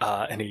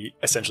 and he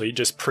essentially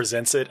just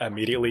presents it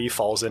immediately,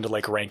 falls into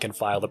like rank and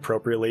file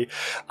appropriately,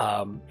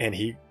 and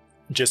he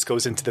just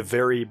goes into the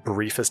very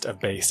briefest of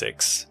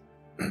basics.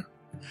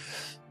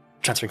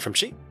 Transferring from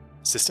Chi,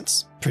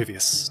 assistance,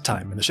 previous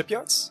time in the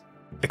shipyards,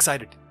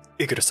 excited,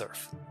 eager to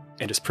serve,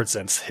 and just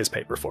presents his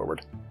paper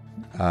forward.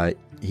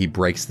 He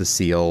breaks the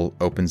seal,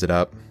 opens it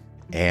up,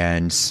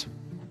 and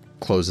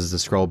closes the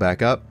scroll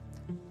back up,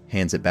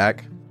 hands it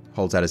back,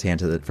 holds out his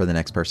hand for the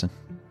next person.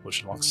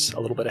 Lucian walks a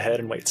little bit ahead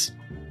and waits.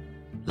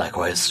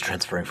 Likewise,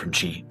 transferring from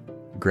Chi.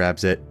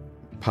 Grabs it,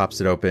 pops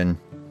it open,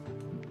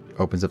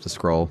 opens up the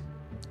scroll.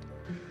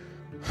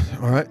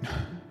 All right.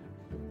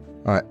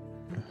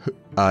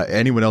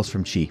 Anyone else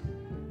from Chi?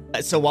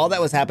 So while that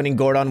was happening,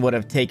 Gordon would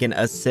have taken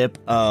a sip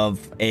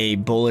of a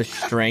bullish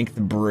strength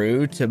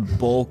brew to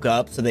bulk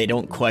up so they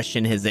don't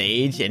question his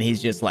age, and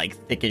he's just like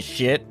thick as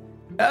shit.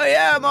 Oh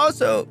yeah, I'm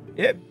also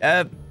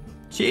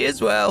Chi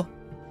as well.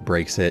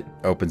 Breaks it,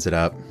 opens it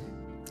up.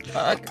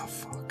 Fuck.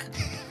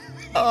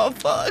 Oh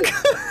fuck.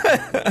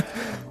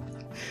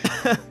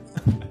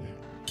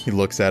 He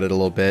looks at it a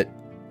little bit,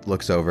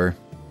 looks over.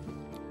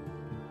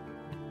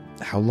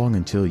 How long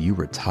until you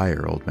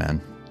retire, old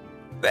man?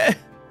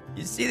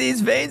 You see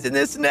these veins in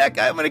this neck?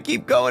 I'm gonna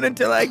keep going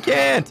until I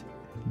can't.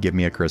 Give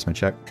me a charisma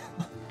check.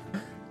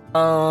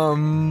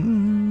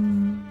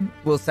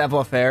 Will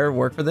savoir-faire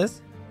work for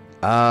this?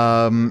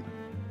 I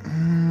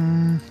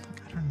don't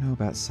know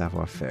about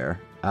savoir-faire.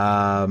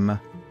 I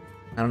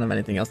don't have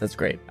anything else. That's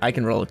great. I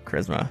can roll with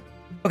charisma.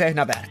 Okay,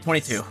 not bad.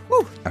 22.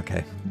 Woo.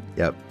 Okay.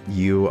 Yep.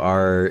 You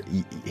are.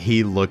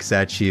 He looks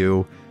at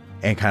you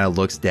and kind of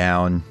looks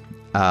down.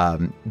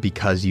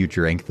 Because you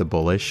drank the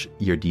bullish,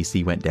 your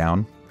DC went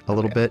down a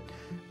little bit.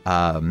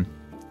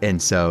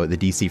 And so the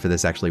DC for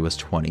this actually was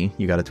 20.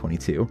 You got a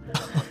 22.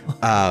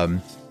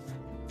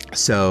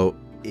 So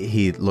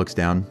he looks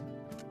down.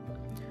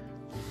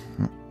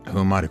 Who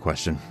am I to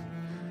question?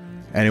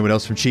 Anyone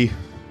else from Chi?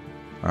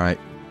 All right.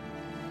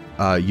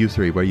 You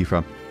three, where are you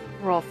from?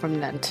 We're all from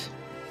Nent.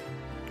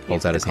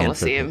 Holds out his hand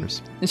for the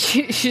papers.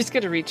 She's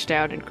going to reach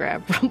down and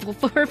grab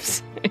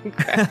Rumpelflorp's and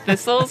grab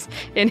Thistles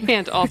and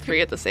hand all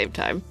three at the same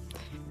time.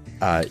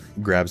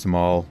 Grabs them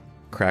all,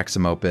 cracks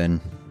them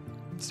open,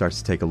 starts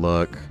to take a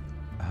look.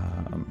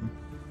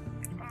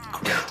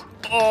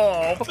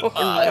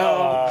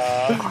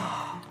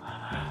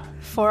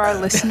 For our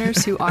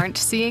listeners who aren't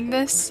seeing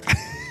this,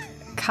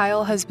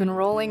 Kyle has been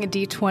rolling a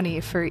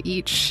d20 for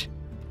each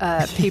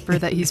paper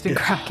that he's been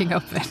cracking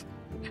open.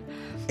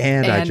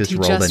 And I just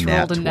rolled a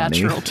nat 20.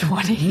 Natural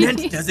 20.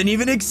 Nent doesn't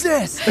even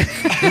exist.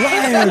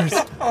 Liars.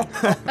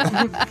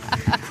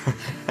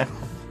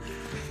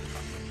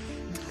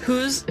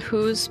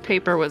 Whose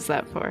paper was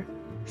that for?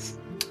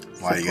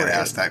 Why you gotta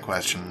ask that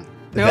question?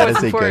 No, That it's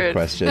is a good important.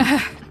 question.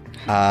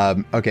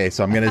 Okay,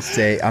 so I'm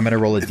gonna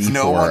roll a It's d4.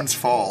 no one's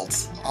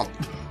fault.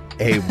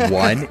 A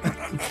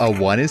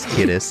 1 is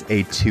Kiddis,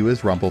 a 2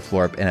 is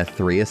Rumpelflorp, and a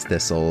 3 is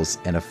Thistles,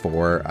 and a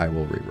 4 I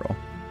will reroll.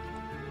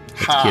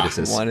 It's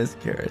Kiddis's. 1 is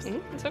Karis.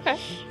 It's okay.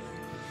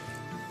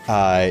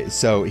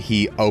 So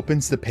he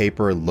opens the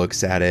paper,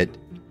 looks at it,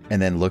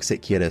 and then looks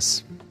at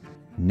Kiddis.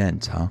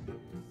 Nent, huh?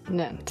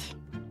 Nent.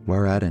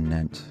 Where at in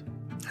Nent?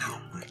 I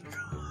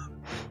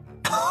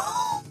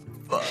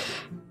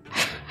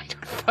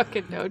don't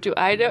fucking know. Do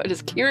I know?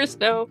 Does Kyrus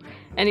know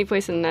any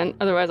place in Nent?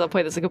 Otherwise, I'll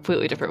play this a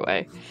completely different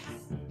way.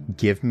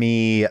 Give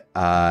me,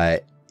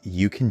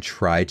 you can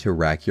try to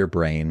rack your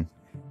brain.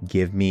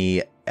 Give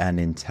me an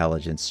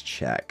intelligence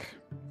check.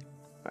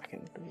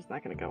 Fucking, he's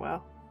not gonna go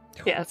well.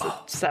 Yeah, it's a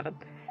 7.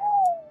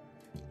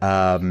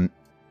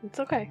 It's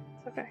okay.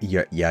 It's okay.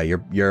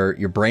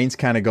 Your brain's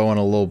kind of going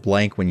a little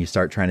blank when you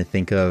start trying to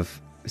think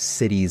of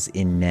cities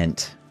in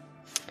Nent.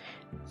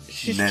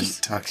 She's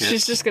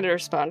just gonna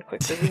respond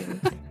quickly.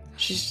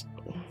 She's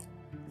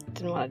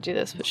didn't want to do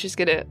this, but she's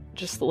gonna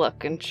just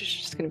look, and she's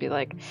just gonna be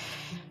like,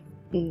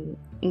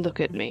 "Look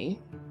at me.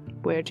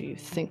 Where do you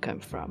think I'm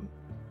from?"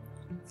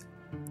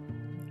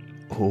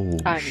 Oh,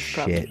 I'm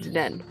shit. from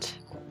Nent.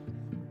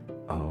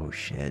 Oh,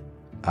 shit.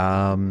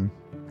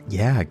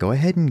 Yeah, go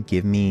ahead and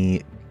give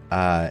me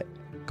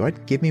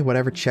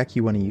whatever check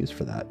you want to use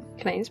for that.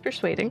 Can I use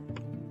persuading?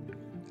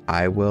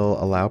 I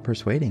will allow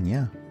persuading,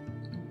 yeah.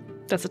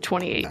 That's a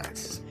 28.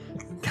 Nice.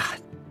 God.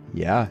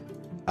 Yeah.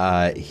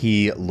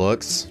 He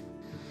looks...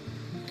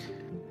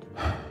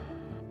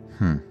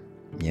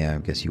 Yeah, I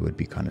guess you would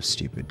be kind of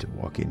stupid to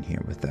walk in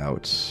here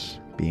without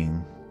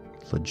being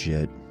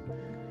legit.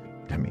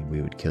 I mean,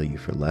 we would kill you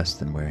for less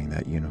than wearing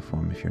that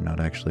uniform if you're not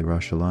actually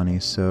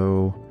Rashalani,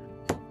 so...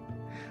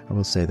 I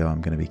will say, though,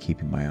 I'm going to be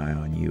keeping my eye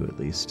on you, at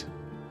least.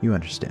 You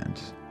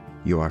understand.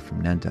 You are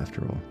from Nent,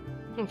 after all.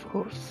 Of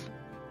course.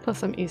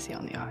 Plus, I'm easy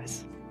on the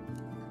eyes.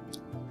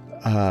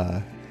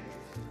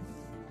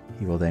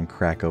 He will then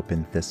crack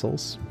open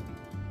Thistles.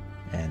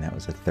 And that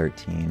was a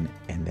 13.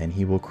 And then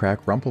he will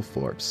crack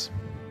Rumpelflorps.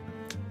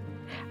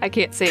 I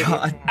can't save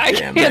God you. I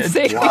damn can't it.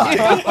 save Why? you.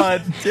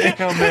 God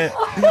damn it.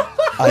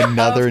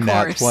 Another Of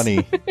nat course.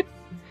 20.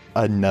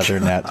 Another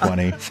nat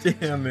 20.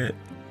 Damn it.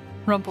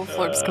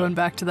 Rumpelflorp's going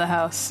back to the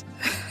house.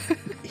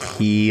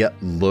 He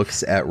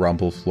looks at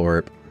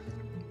Rumpelflorp.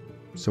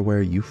 So where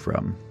are you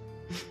from?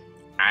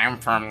 I'm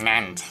from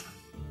Nent,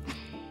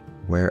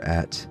 Where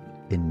at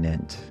in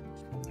Nent?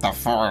 the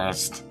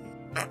forest.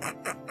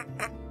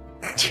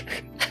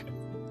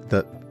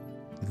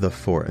 The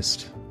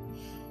forest.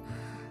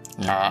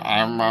 Yeah,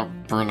 I'm a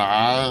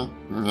Brunei.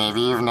 Maybe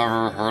you've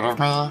never heard of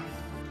me.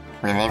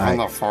 We live in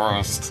the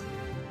forest.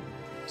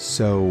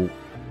 So,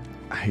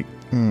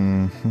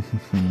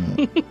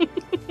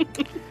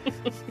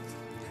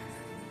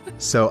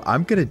 So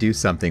I'm going to do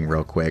something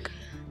real quick.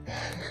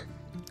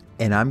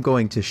 And I'm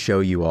going to show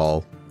you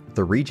all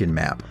the region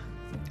map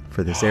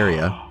for this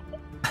area.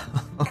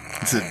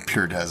 It's a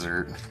pure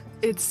desert.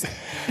 It's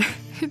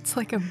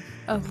like a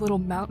little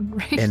mountain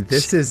range. And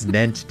this is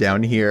Nent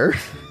down here.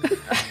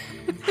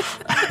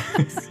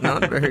 It's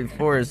not very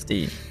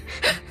foresty.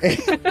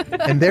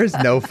 And there's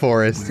no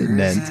forest in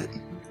Nent.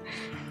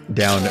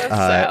 Down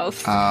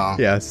South. Oh.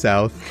 Yeah,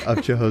 south of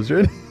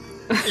Jehozran.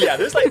 Yeah,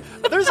 there's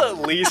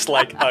at least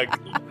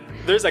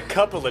there's a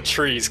couple of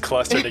trees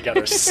clustered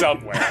together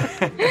somewhere.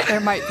 There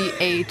might be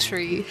a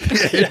tree.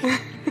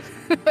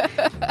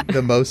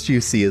 The most you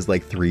see is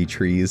like 3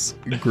 trees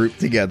grouped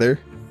together.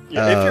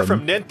 Yeah, if you're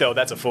from Nint, though,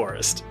 that's a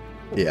forest.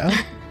 Yeah.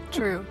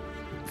 True.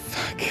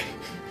 Fuck.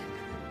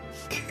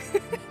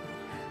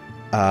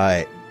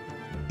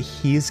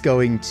 He's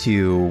going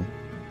to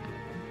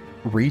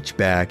reach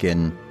back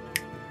and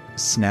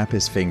snap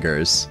his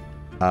fingers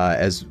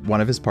as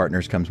one of his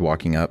partners comes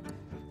walking up.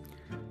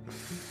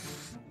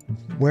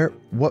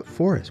 What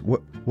forest?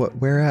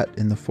 Where at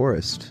in the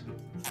forest?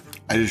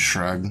 I just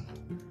shrug.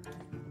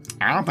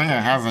 I don't think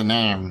it has a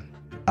name.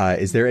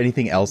 Is there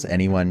anything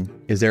anyone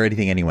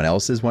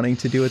else is wanting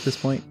to do at this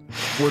point?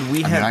 Would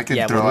we I have? mean, I could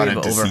yeah, throw would out we a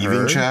have deceiving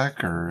overheard?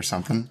 check or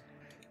something.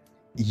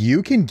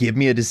 You can give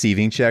me a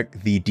deceiving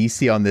check. The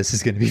DC on this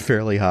is going to be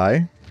fairly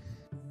high.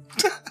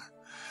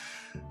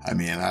 I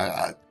mean,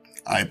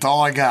 it's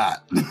all I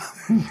got.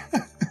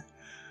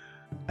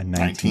 A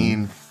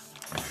 19.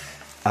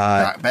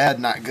 Not bad,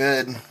 not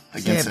good.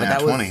 Against but an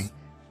that 20.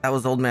 That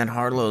was old man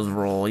Harlow's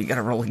roll. You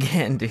gotta roll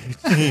again, dude.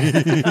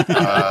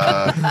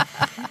 That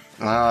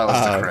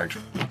was the correct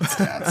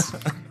stats.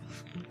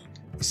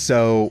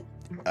 So,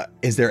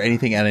 is there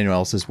anything anyone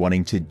else is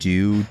wanting to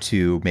do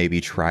to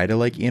maybe try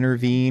to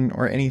intervene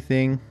or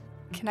anything?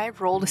 Can I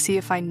roll to see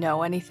if I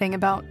know anything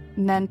about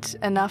Nent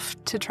enough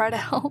to try to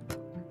help?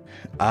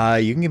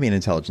 You can give me an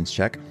intelligence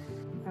check.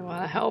 I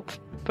want to help,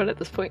 but at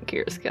this point,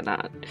 Kyrus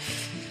cannot.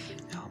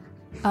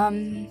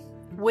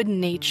 Would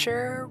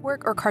nature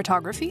work or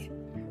cartography?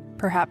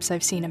 Perhaps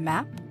I've seen a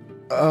map.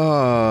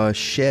 Oh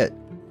shit,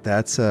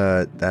 that's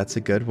a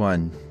good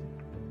one.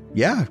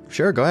 Yeah,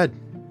 sure, go ahead.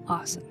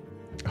 Awesome.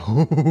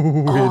 Oh,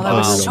 that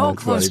was so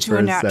close to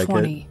a nat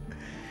 20.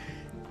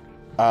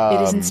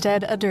 It is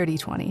instead a dirty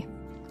 20.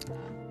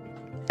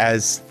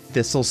 As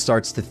Thistle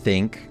starts to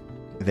think,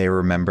 they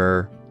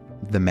remember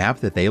the map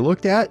that they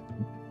looked at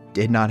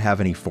did not have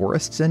any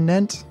forests in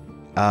Nent,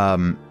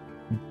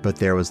 but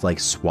there was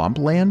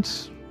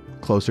swampland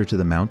closer to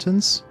the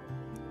mountains.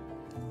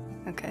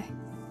 Okay.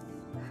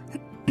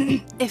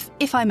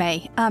 If I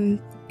may,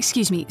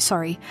 excuse me,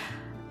 sorry.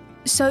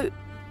 So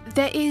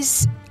there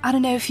is, I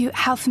don't know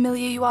how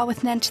familiar you are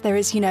with Nent. There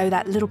is,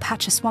 that little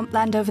patch of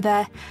swampland over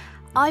there.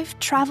 I've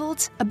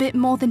traveled a bit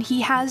more than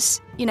he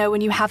has.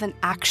 When you haven't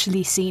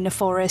actually seen a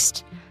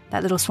forest,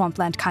 that little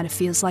swampland kind of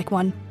feels like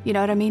one. You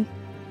know what I mean?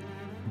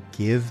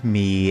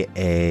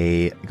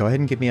 Go ahead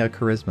and give me a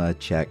charisma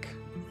check.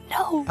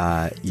 No.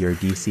 Your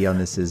DC on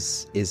this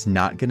is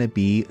not going to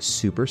be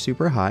super,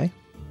 super high.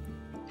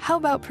 How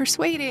about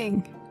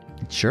persuading?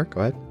 Sure,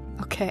 go ahead.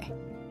 Okay.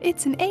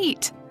 It's an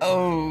 8.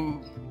 Oh.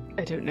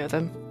 I don't know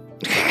them.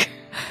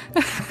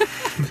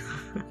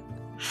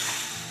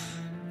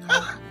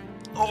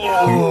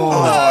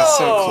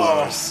 So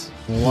close.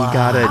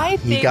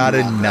 He got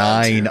a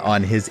 9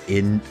 on his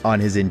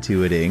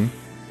intuiting.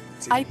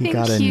 I think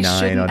got a he 9 on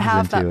shouldn't his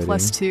have that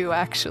intuiting. +2,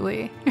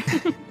 actually.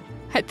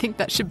 I think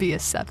that should be a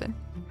 7.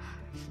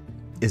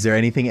 Is there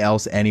anything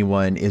else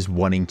anyone is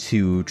wanting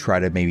to try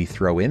to maybe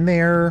throw in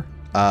there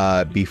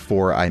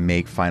before I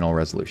make final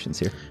resolutions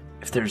here?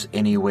 If there's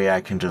any way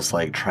I can just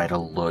like try to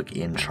look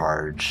in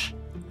charge,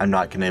 I'm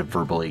not gonna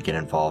verbally get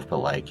involved, but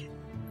like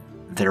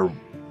they're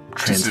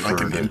transferred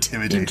like an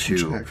intimidation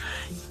into check.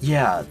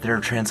 Yeah, they're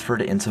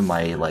transferred into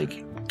my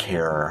like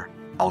care.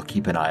 I'll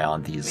keep an eye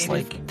on these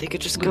Maybe they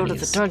could just go to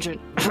the dungeon.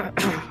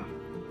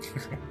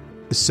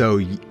 So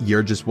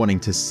you're just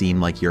wanting to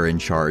seem like you're in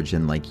charge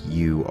and like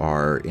you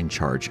are in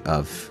charge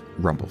of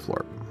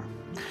Rumbleflorp.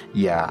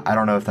 Yeah, I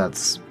don't know if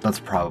that's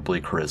probably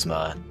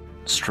charisma,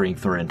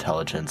 strength, or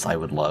intelligence. I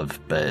would love,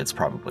 but it's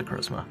probably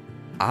charisma.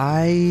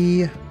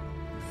 I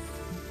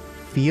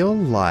feel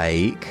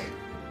like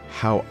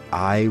how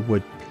I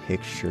would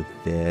picture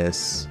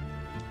this.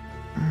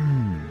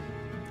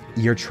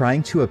 You're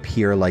trying to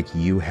appear like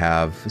you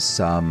have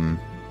some,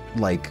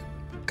 like,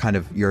 kind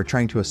of, you're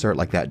trying to assert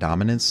like that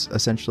dominance,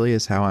 essentially,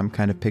 is how I'm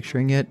kind of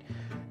picturing it.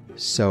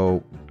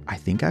 So I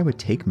think I would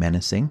take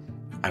menacing.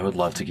 I would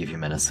love to give you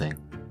menacing.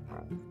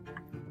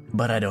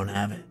 But I don't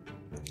have it.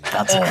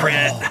 That's a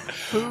crit.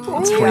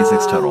 It's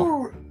 26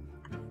 total.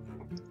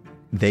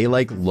 They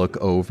like look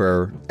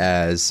over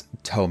as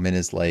Toman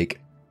is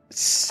like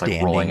standing.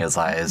 Like rolling his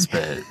eyes,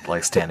 but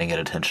like standing at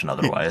attention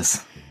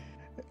otherwise.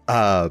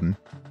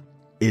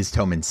 Is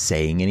Toman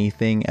saying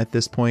anything at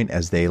this point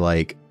as they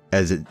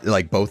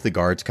both the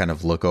guards kind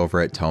of look over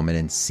at Toman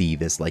and see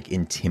this like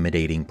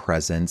intimidating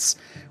presence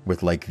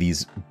with like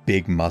these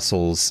big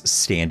muscles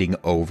standing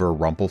over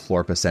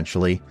Rumpleflorp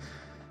essentially?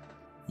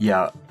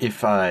 Yeah,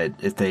 if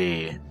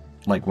they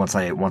like once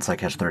I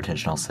catch their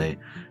attention, I'll say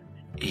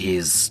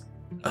he's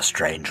a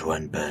strange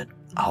one, but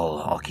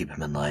I'll keep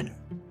him in line.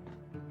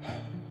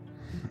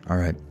 All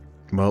right.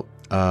 Well,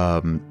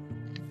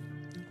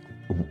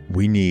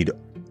 we need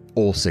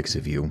all 6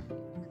 of you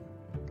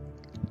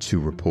to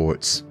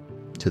report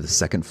to the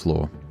 2nd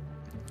floor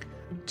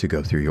to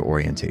go through your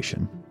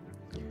orientation.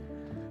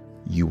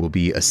 You will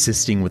be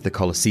assisting with the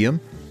Colosseum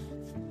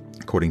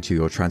according to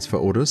your transfer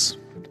orders.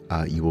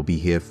 You will be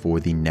here for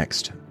the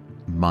next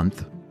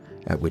month,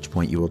 at which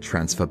point you will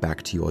transfer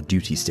back to your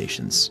duty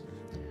stations.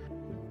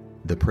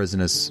 The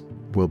prisoners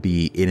will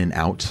be in and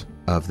out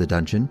of the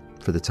dungeon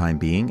for the time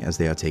being as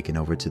they are taken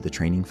over to the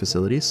training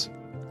facilities.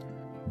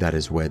 That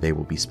is where they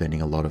will be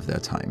spending a lot of their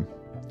time.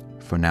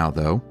 For now,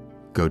 though,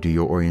 go do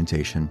your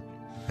orientation.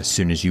 As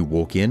soon as you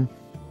walk in,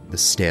 the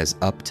stairs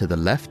up to the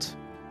left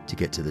to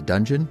get to the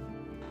dungeon,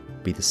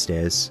 be the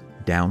stairs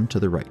down to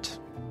the right.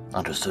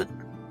 Understood.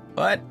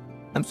 What?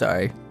 I'm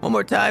sorry. One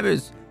more time.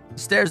 Is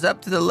stairs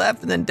up to the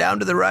left and then down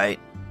to the right?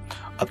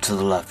 Up to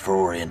the left for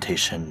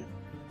orientation,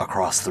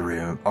 across the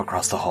room,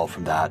 across the hall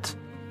from that,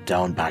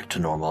 down back to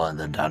normal, and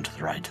then down to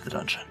the right to the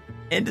dungeon.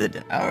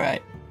 All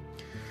right.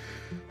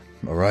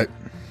 All right.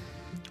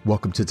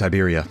 Welcome to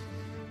Tiberia.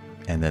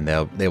 And then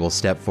they will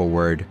step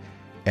forward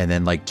and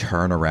then like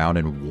turn around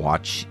and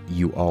watch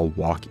you all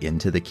walk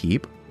into the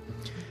keep,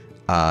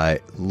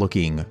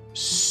 looking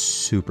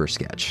super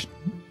sketch.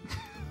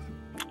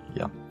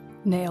 Yeah.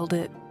 Nailed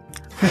it.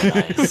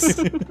 Nice.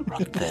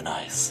 Run thin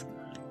ice.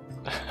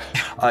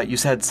 You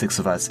said 6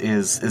 of us.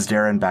 Is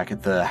Darren back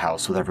at the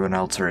house with everyone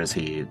else, or is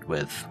he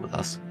with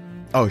us?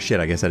 Oh shit,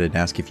 I guess I didn't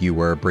ask if you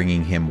were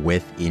bringing him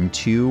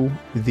into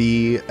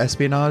the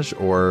espionage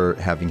or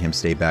having him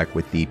stay back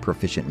with the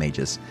proficient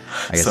mages.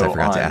 I guess I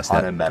forgot to ask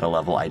that. On a meta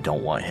level, I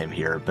don't want him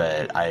here,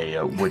 but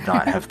I would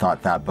not have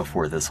thought that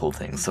before this whole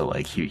thing, so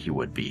like he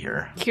would be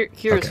here.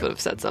 Curious would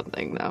have said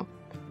something, though.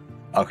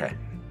 Okay.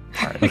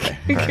 All right. Okay.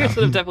 Curious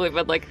would have definitely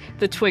been like,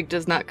 the twig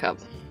does not come.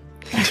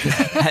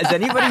 Has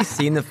anybody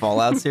seen the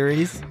Fallout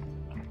series?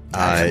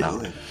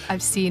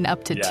 I've seen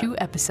up to 2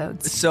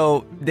 episodes.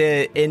 So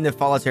in the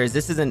Fallout series,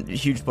 this isn't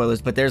huge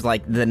spoilers, but there's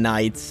like the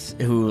knights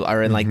who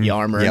are in like the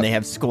armor, and they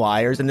have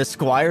squires, and the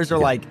squires are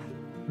like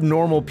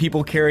normal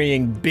people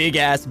carrying big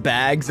ass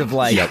bags of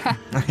like like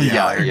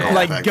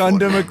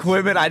Gundam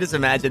equipment. I just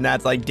imagine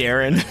that's like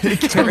Darren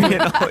carrying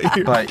all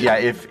you. But yeah,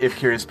 if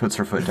Curious puts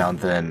her foot down,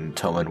 then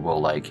Toman will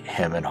like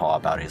hem and haw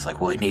about it. He's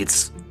like, well, he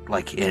needs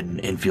like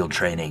in-field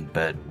training,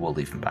 but we'll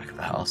leave him back at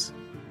the house.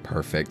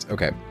 Perfect.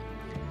 Okay.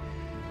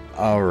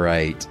 All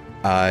right.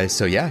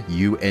 So yeah,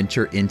 you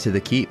enter into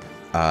the keep.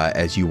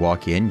 As you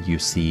walk in, you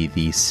see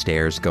the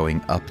stairs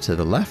going up to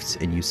the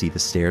left, and you see the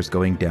stairs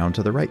going down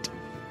to the right.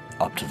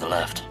 Up to the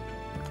left,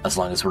 as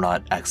long as we're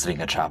not exiting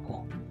a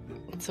chapel.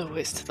 It's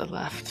always to the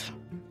left.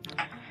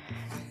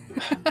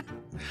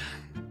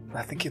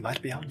 I think you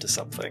might be onto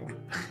something.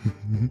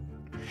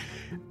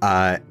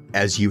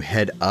 As you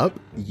head up,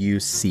 you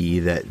see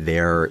that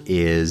there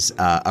is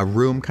a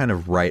room kind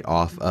of right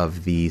off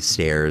of the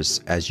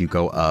stairs as you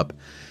go up,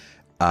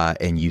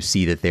 and you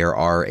see that there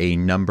are a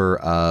number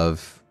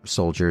of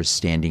soldiers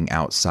standing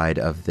outside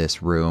of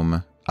this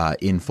room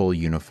in full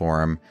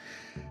uniform,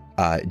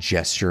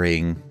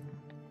 gesturing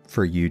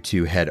for you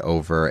to head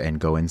over and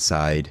go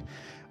inside.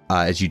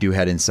 As you do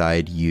head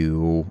inside,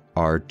 you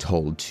are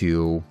told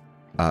to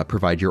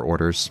provide your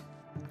orders.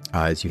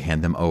 As you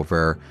hand them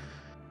over,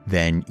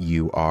 then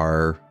you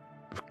are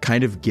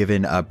kind of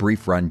given a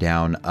brief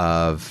rundown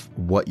of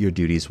what your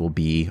duties will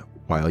be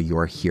while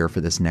you're here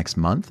for this next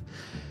month.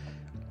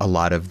 A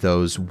lot of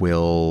those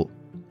will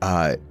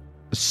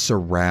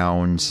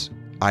surround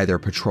either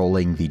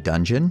patrolling the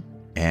dungeon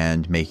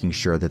and making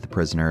sure that the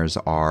prisoners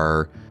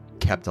are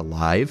kept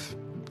alive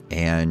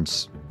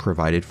and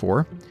provided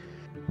for,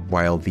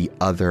 while the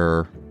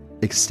other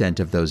extent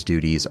of those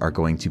duties are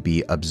going to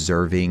be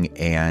observing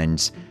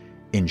and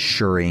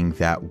ensuring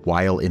that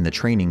while in the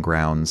training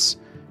grounds,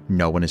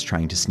 no one is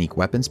trying to sneak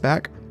weapons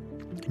back,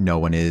 no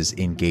one is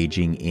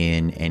engaging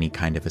in any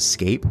kind of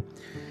escape,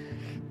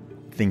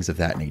 things of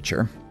that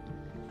nature.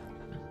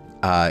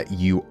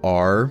 You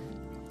are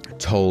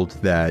told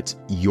that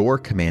your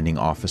commanding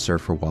officer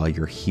for while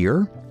you're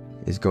here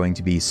is going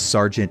to be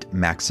Sergeant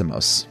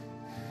Maximus.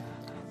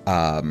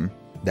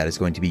 That is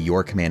going to be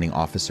your commanding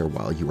officer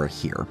while you are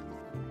here.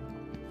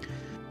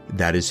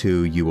 That is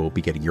who you will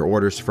be getting your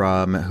orders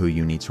from, who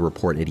you need to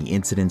report any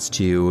incidents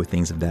to,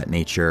 things of that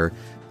nature.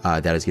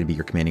 That is going to be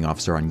your commanding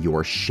officer on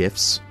your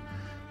shifts.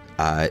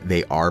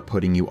 They are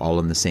putting you all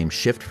in the same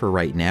shift for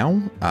right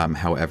now.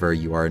 However,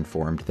 you are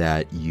informed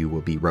that you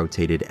will be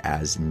rotated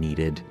as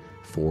needed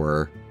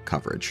for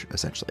coverage,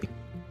 essentially.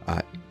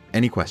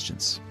 Any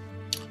questions?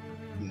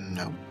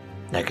 No.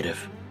 Negative.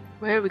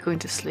 Where are we going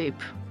to sleep?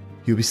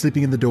 You'll be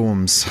sleeping in the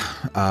dorms.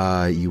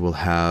 You will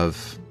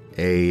have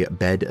a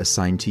bed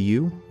assigned to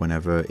you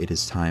whenever it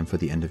is time for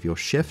the end of your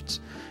shift.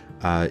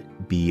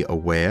 Be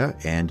aware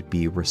and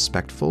be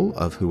respectful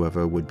of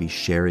whoever would be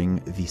sharing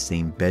the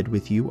same bed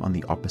with you on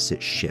the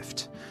opposite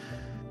shift.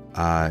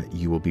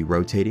 You will be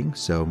rotating,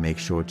 so make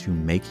sure to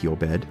make your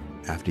bed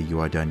after you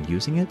are done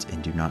using it,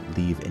 and do not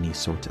leave any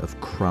sort of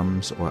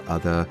crumbs or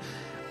other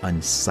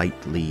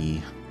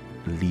unsightly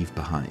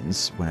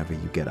leave-behinds whenever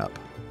you get up.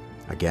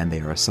 Again,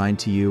 they are assigned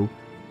to you,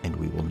 and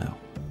we will know.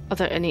 Are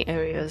there any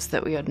areas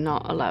that we are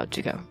not allowed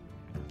to go?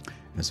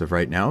 As of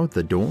right now,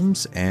 the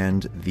dorms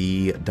and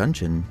the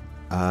dungeon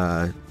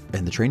and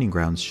the training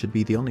grounds should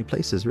be the only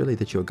places really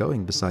that you're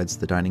going besides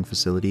the dining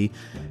facility.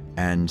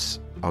 And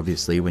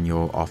obviously, when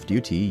you're off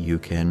duty, you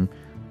can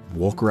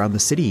walk around the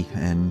city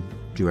and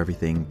do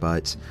everything.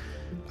 But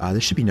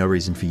there should be no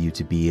reason for you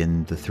to be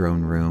in the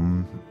throne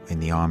room, in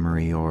the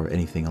armory, or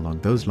anything along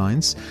those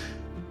lines.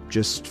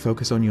 Just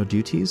focus on your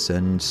duties,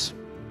 and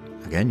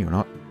again, you're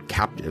not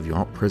captive, you're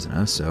not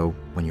prisoner, so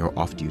when you're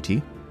off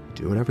duty,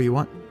 do whatever you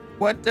want.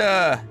 What,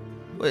 the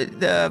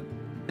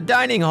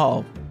dining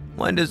hall,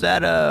 when does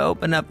that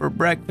open up for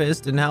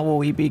breakfast, and how will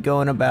we be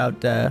going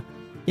about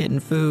getting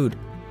food?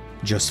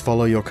 Just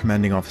follow your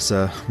commanding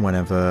officer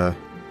whenever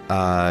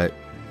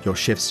your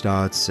shift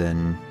starts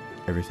and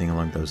everything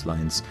along those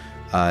lines.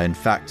 In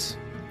fact,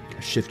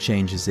 shift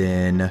change is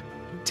in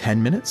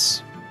 10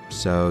 minutes,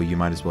 so you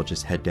might as well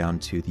just head down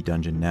to the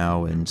dungeon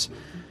now and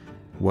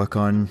work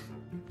on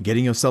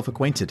getting yourself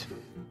acquainted.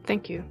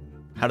 Thank you.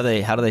 How do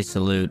they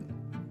salute?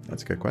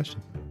 That's a good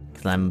question.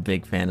 Because I'm a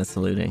big fan of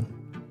saluting,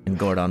 and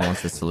Gordon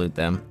wants to salute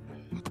them,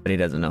 but he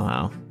doesn't know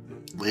how.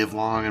 Live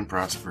long and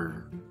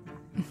prosper.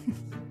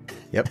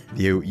 Yep,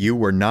 you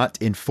were not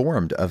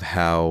informed of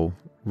how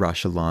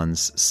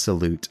Rashalans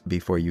salute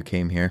before you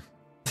came here.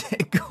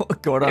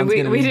 Gordon's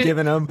going to be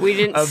giving him we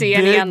didn't a see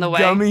big any on the way.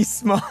 Gummy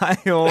smile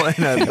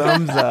and a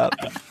thumbs up.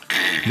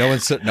 No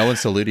one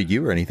saluted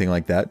you or anything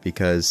like that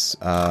because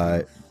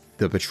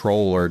the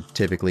patrol are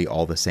typically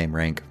all the same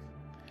rank.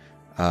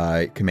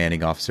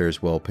 Commanding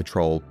officers will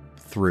patrol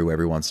through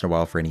every once in a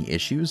while for any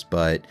issues,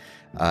 but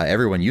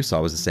everyone you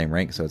saw was the same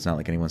rank, so it's not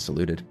like anyone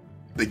saluted.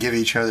 They give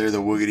each other the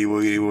woogity,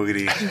 woogity,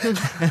 woogity.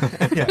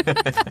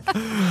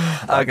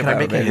 Can I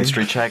make a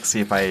history check,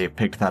 see if I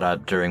picked that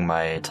up during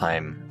my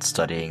time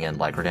studying in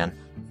Lygradan?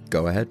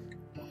 Go ahead.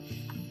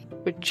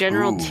 Would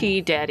General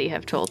T Daddy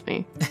have told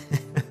me?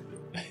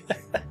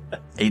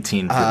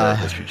 18 for the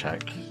history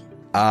check.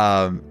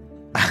 I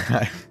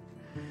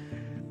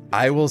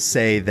will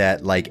say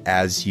that, like,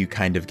 as you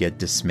kind of get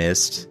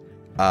dismissed,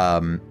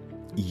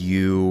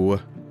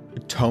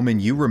 Toman,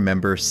 you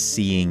remember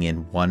seeing in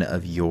one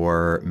of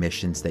your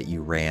missions that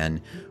you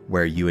ran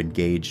where you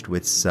engaged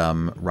with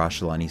some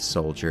Rashalani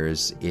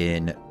soldiers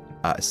in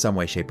some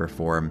way, shape, or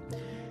form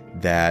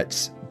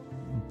that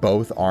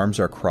both arms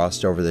are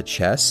crossed over the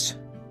chest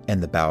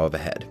and the bow of a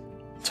head.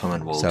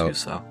 Toman will do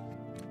so.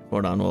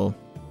 Gordon will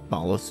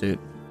follow suit.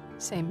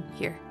 Same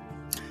here.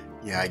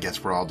 Yeah, I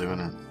guess we're all doing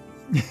it.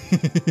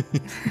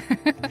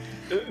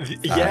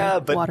 Yeah,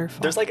 but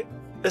Waterfall. there's like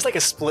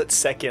a split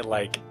second,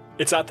 like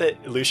It's not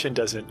that Lucian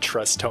doesn't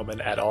trust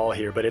Toman at all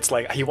here, but it's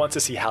like he wants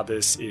to see how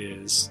this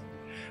is,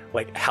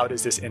 like, how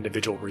does this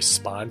individual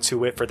respond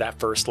to it for that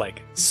first,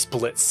 like,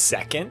 split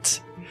second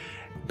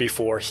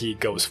before he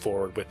goes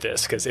forward with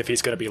this. Because if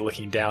he's going to be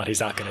looking down, he's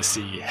not going to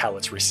see how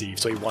it's received.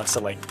 So he wants to,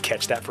 like,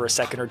 catch that for a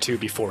second or two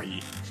before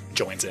he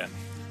joins in.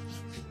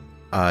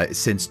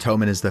 Since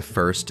Toman is the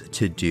first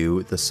to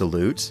do the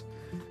salute,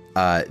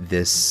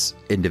 this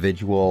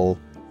individual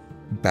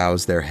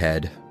bows their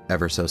head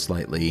ever so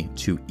slightly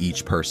to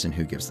each person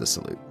who gives the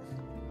salute.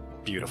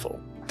 Beautiful.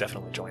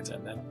 Definitely joins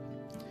in then.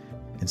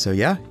 And so,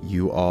 yeah,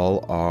 you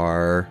all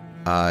are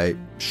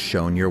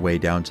shown your way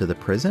down to the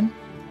prison.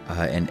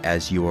 And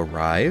as you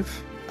arrive,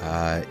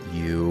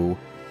 you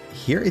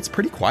hear it's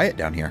pretty quiet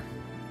down here.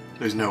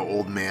 There's no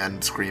old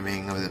man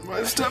screaming,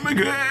 "My stomach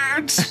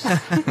hurts!"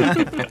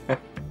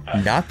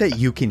 Not that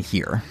you can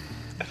hear.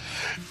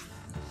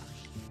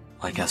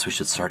 I guess we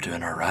should start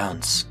doing our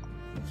rounds.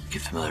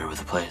 Get familiar with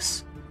the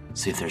place.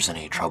 See if there's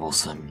any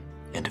troublesome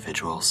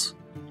individuals.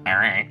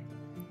 Alright.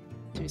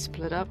 Do we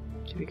split up?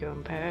 Do we go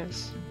in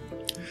pairs?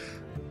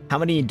 How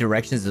many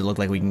directions does it look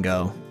like we can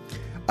go?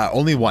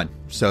 Only one.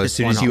 So as Just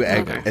soon one as you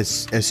hall.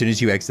 as soon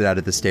as you exit out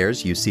of the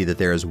stairs, you see that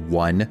there is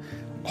one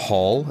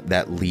hall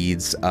that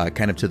leads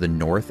kind of to the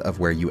north of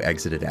where you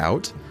exited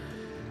out.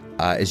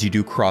 As you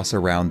do cross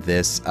around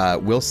this,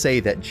 we'll say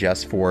that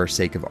just for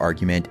sake of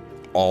argument,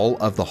 all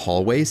of the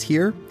hallways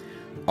here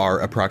are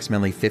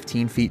approximately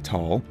 15 feet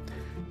tall,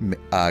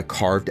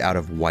 carved out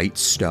of white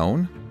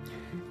stone,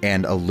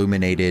 and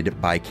illuminated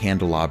by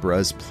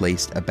candelabras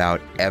placed about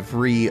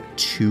every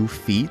 2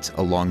 feet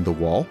along the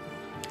wall.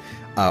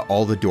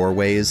 All the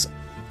doorways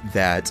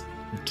that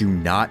do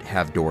not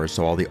have doors,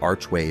 so all the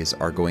archways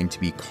are going to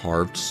be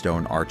carved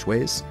stone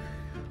archways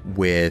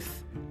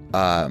with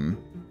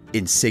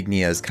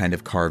insignias kind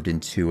of carved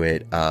into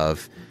it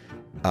of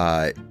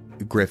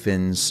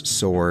griffins,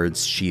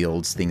 swords,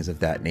 shields, things of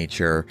that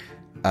nature.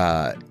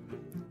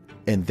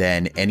 And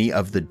then any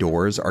of the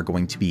doors are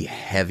going to be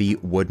heavy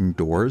wooden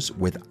doors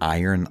with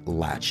iron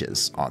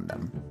latches on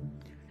them.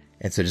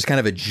 And so just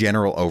kind of a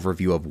general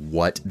overview of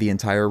what the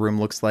entire room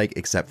looks like,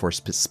 except for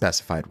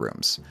specified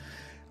rooms.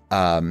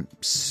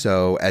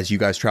 So as you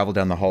guys travel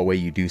down the hallway,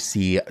 you do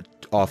see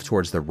off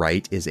towards the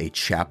right is a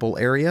chapel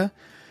area.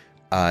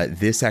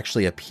 This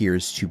actually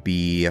appears to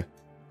be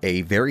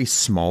a very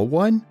small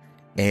one,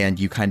 and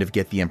you kind of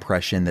get the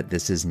impression that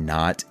this is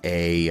not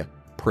a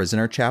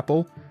prisoner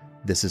chapel.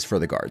 This is for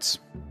the guards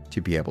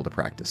to be able to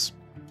practice.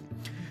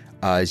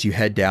 As you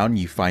head down,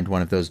 you find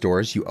one of those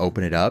doors, you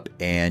open it up,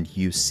 and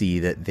you see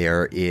that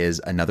there is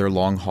another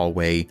long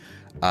hallway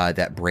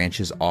that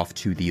branches off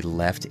to the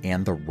left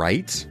and the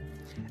right,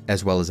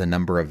 as well as a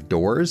number of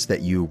doors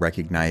that you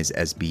recognize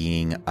as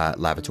being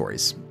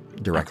lavatories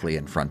directly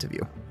in front of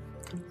you.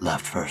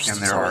 Left first. And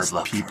It's there are always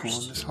left people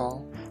first. in this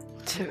hall?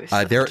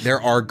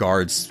 There are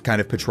guards kind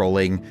of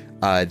patrolling.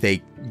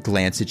 They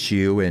glance at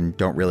you and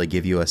don't really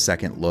give you a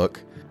second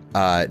look.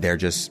 They're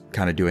just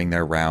kind of doing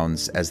their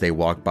rounds as they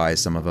walk by.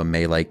 Some of them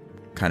may like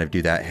kind of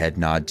do that head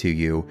nod to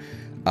you.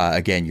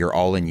 Again, you're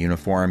all in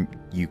uniform.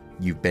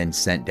 You've been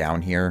sent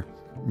down here.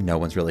 No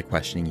one's really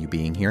questioning you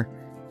being here.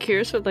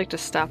 Curious would like to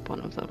stop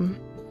one of them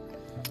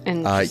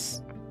and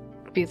just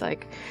be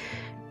like,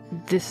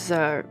 this is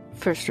our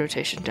first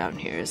rotation down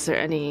here. Is there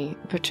any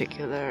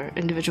particular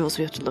individuals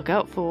we have to look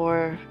out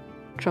for?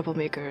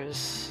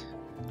 Troublemakers?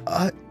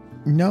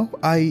 No,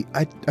 I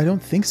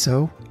don't think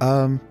so.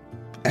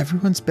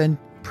 Everyone's been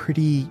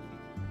pretty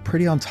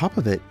on top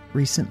of it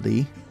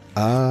recently.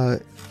 Yeah.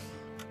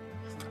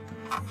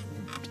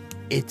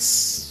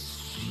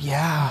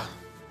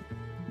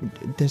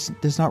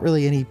 There's not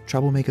really any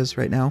troublemakers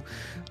right now.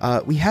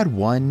 We had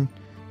one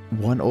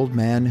old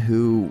man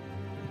who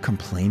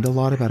complained a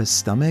lot about his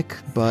stomach,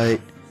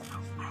 but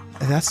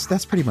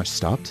that's pretty much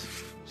stopped.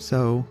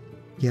 So,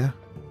 yeah.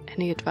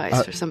 Any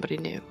advice for somebody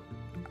new?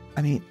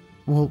 I mean,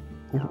 well,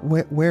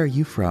 where are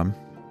you from?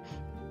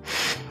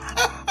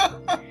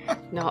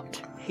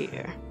 Not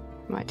here,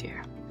 my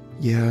dear.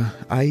 Yeah,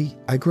 I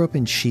grew up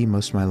in Shi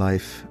most of my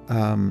life,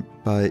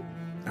 but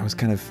I was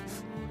kind of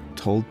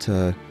told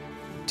to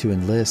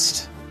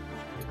enlist.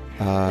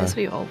 As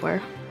we all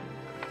were.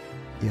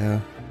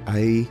 Yeah,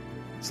 it's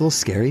a little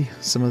scary.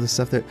 Some of the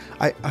stuff that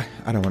I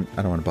don't want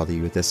to bother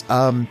you with this.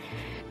 No.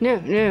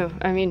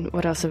 I mean,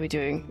 what else are we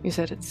doing? You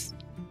said it's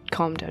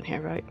calm down here,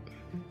 right?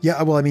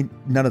 Yeah, well, I mean,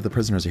 none of the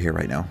prisoners are here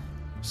right now,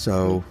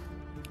 so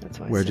That's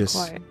why we're it's so just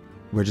quiet.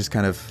 we're just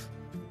kind of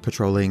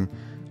patrolling.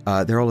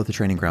 They're all at the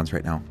training grounds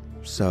right now,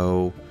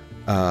 so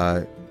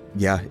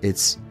yeah,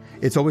 it's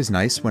always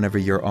nice whenever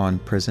you're on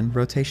prison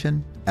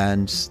rotation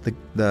and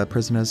the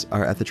prisoners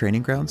are at the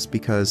training grounds,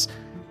 because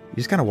you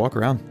just kind of walk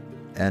around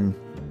and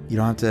you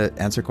don't have to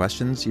answer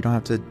questions. You don't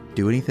have to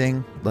do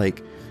anything.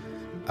 Like,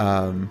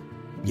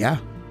 yeah,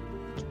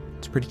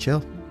 it's pretty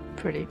chill.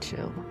 Pretty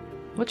chill.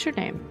 What's your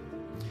name?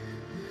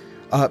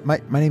 My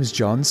name is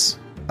Johns.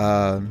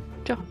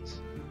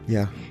 Johns.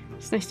 Yeah.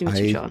 It's nice to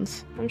meet you,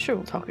 Johns. I'm sure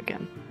we'll talk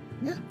again.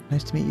 Yeah,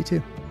 nice to meet you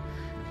too.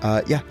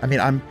 Yeah, I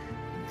mean,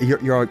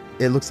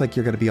 It looks like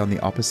you're going to be on the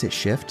opposite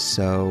shift,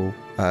 so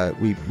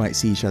we might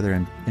see each other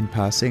in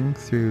passing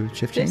through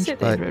shift They change. say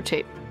But they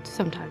rotate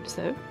sometimes,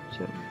 though.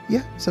 So.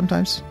 yeah,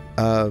 sometimes.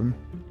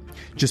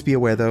 Just be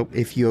aware, though,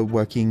 if you're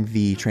working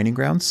the training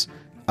grounds,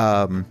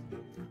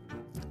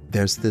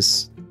 there's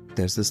this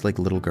like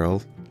little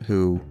girl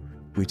who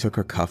we took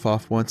her cuff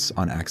off once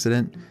on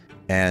accident,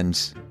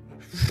 and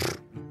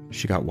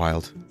she got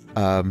wild.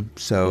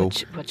 So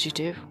What'd you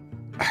do?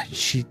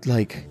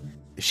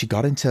 she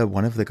got into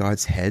one of the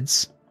guards'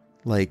 heads.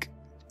 Like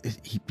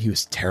he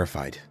was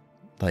terrified.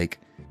 Like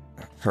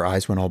her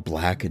eyes went all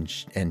black,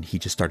 and he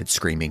just started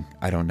screaming.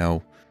 I don't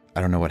know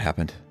what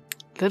happened.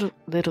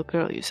 Little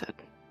girl, you said.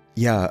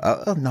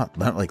 Yeah, not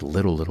like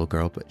little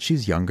girl, but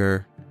she's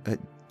younger, a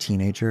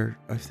teenager,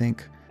 I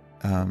think.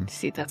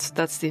 See,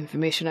 that's the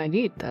information I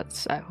need.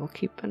 I will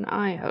keep an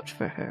eye out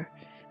for her.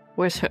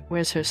 Where's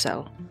her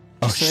cell?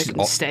 Just so I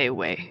can stay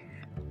away.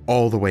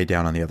 All the way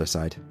down on the other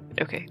side.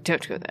 Okay,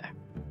 don't go there.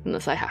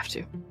 Unless I have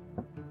to.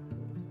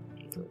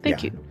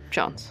 Thank you,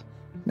 Johns.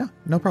 No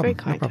problem. Very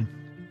kind. No problem.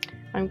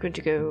 I'm going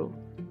to go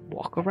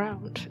walk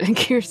around. And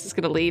Kyrus is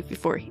going to leave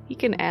before he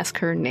can ask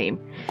her name.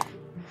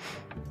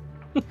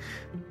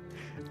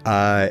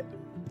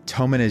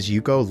 Toman, as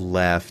you go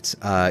left,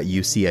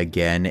 you see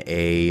again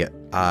a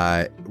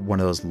one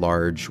of those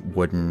large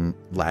wooden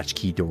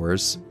latchkey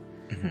doors.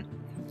 Mm-hmm.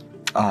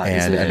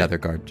 And another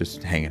guard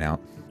just hanging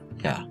out.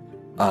 Yeah.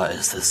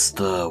 Is this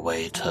the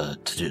way to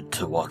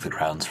walk the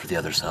grounds for the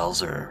other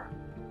cells, or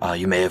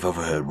you may have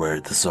overheard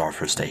where this is our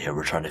first day here.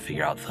 We're trying to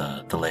figure out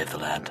the lay of the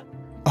land.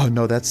 Oh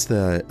no, that's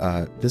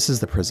this is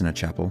the prisoner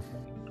chapel.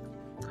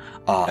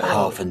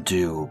 How often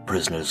do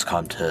prisoners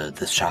come to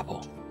this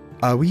chapel?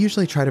 We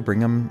usually try to bring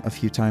them a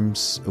few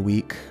times a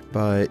week,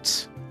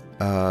 but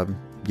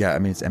yeah, I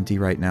mean it's empty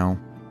right now.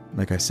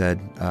 Like I said,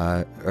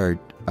 or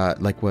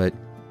like what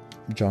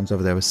John's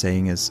over there was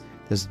saying is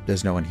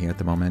there's no one here at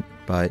the moment,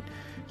 but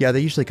yeah, they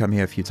usually come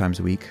here a few times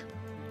a week.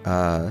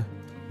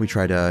 We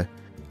try to.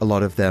 A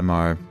lot of them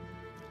are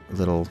a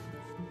little.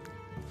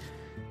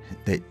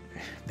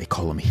 They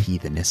call them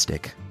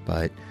heathenistic,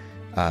 but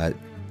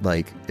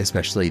like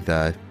especially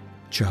the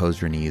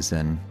Chehosranis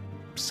and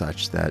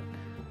such that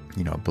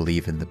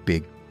believe in the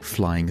big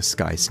flying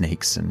sky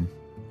snakes and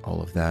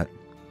all of that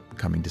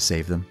coming to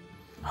save them.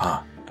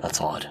 Huh? That's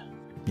odd.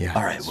 Yeah.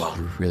 All right. Well,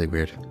 really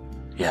weird.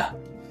 Yeah.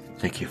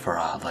 Thank you for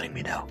letting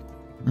me know.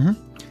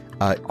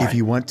 Mm-hmm. If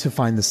you want to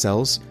find the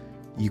cells,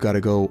 you got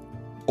to go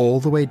all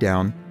the way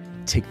down,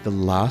 take the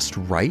last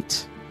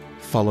right,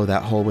 follow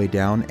that hallway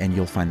down, and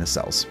you'll find the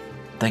cells.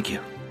 Thank you.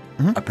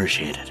 Mm-hmm.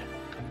 Appreciate it.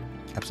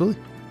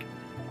 Absolutely.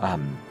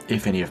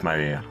 If any of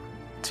my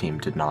team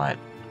did not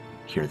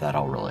hear that,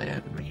 I'll relay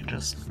it, and we can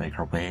just make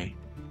our way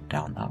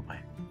down that way.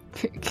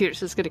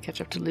 Kyrus is going to catch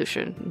up to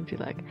Lucian and be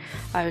like,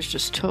 I was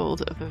just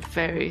told of a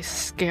very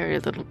scary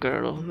little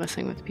girl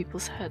messing with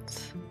people's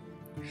heads.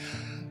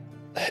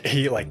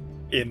 He,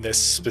 in this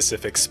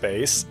specific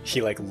space,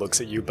 he,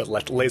 looks at you but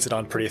lays it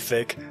on pretty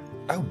thick.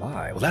 Oh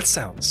my, well that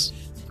sounds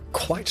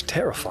quite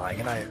terrifying,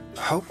 and I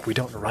hope we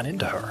don't run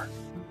into her.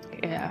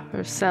 Yeah,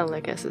 her cell, I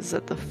guess, is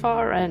at the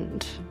far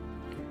end.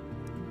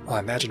 Well, I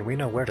imagine we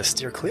know where to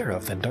steer clear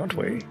of then, don't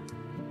we?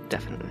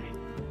 Definitely.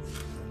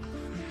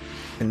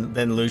 And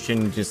then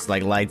Lucian just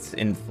lights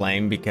in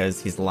flame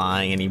because he's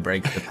lying and he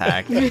breaks the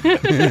pact.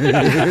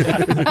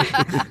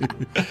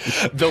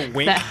 The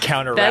wink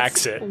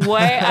counteracts that's it.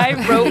 Why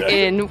I wrote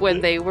in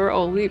when they were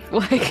only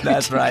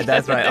That's right.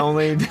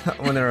 Only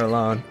when they're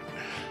alone.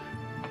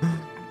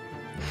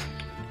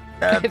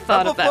 I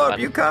thought of that one.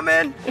 You come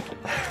in?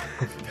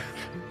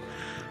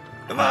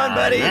 Come on,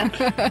 buddy.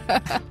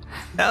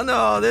 Hell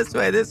no, this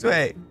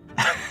way.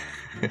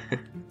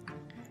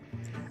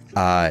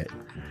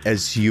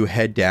 As you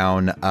head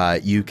down,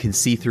 you can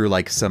see through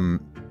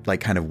some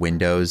kind of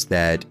windows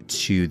that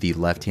to the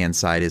left-hand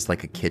side is a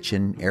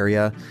kitchen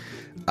area.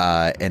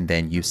 And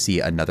then you see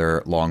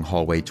another long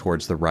hallway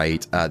towards the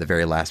right, the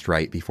very last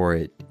right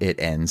before it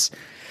ends.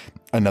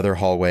 Another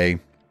hallway.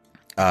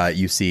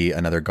 You see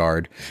another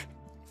guard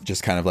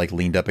just kind of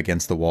leaned up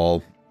against the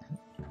wall,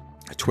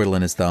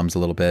 twiddling his thumbs a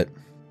little bit.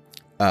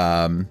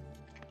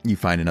 You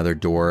find another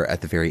door at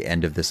the very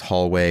end of this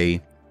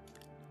hallway.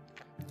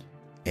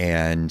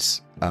 And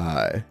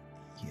yeah.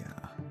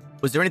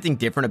 Was there anything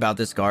different about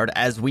this guard?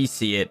 As we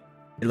see it,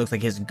 it looks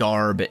like his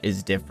garb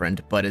is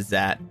different, but is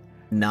that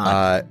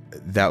not?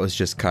 That was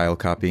just Kyle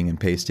copying and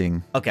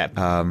pasting. Okay.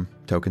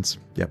 Tokens.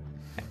 Yep.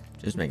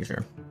 Just making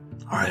sure.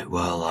 All right.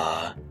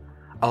 Well,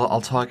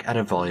 I'll talk at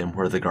a volume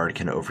where the guard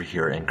can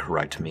overhear and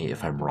correct me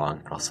if I'm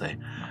wrong. I'll say,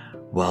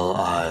 well,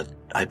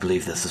 I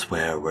believe this is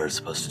where we're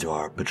supposed to do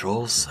our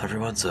patrols,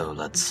 everyone. So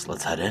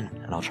let's head in,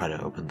 and I'll try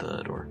to open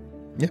the door.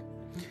 Yeah.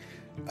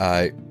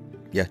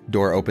 Yeah,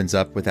 door opens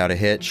up without a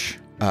hitch.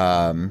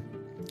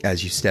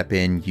 As you step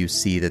in, you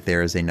see that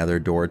there is another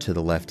door to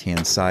the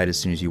left-hand side as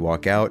soon as you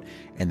walk out,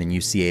 and then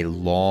you see a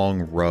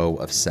long row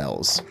of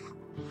cells.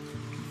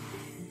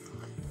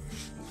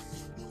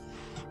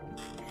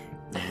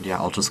 And yeah,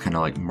 I'll just kind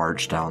of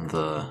march down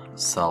the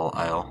cell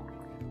aisle.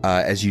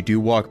 As you do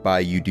walk by,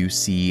 you do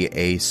see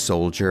a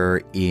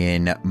soldier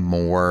in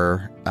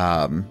more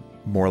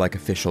like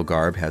official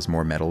garb, has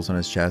more medals on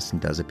his chest,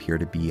 and does appear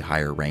to be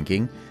higher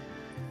ranking.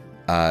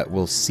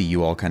 We'll see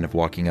you all kind of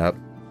walking up.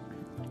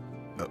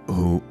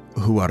 Who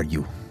are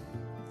you?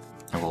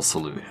 I will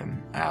salute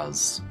him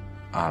as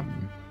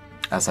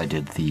I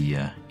did the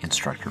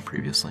instructor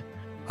previously.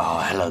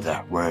 Oh, hello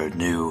there. We're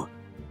new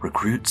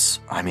recruits.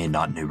 I mean,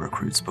 not new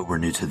recruits, but we're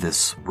new to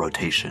this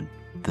rotation,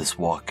 this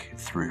walk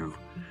through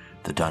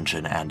the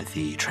dungeon and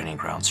the training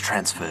grounds.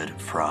 Transferred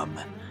from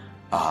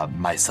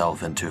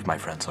myself, and two of my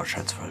friends are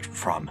transferred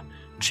from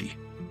Chi.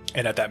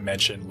 And at that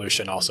mention,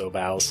 Lucian also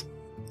bows.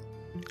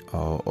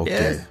 Oh,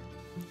 okay. Yeah.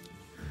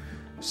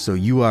 So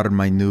you are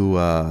my new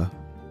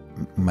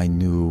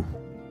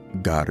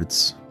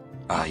guards.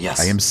 Yes.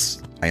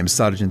 I am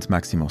Sergeant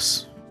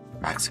Maximus.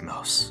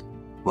 Maximus.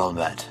 Well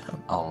met.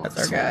 That's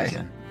our guy.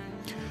 Again.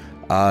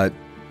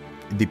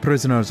 The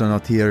prisoners are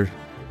not here.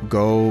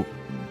 Go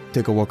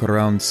take a walk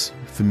around,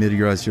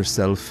 familiarize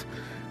yourself.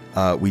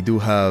 We do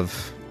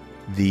have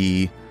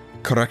the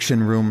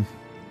correction room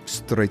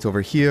straight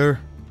over here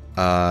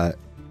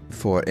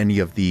for any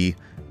of the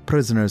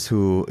prisoners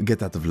who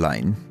get out of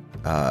line.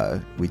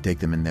 We take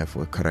them in there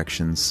for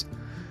corrections.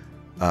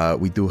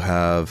 We do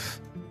have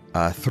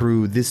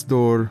through this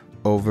door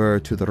over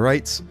to the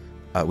right,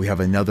 we have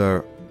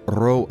another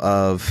row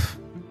of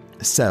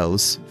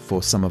cells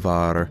for some of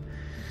our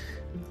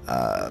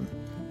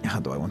how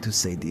do I want to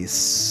say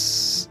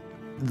this?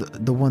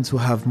 The ones who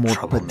have more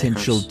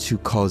potential to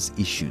cause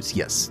issues.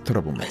 Yes,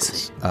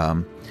 troublemakers.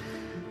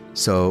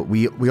 So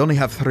we only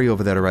have 3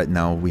 over there right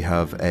now. We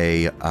have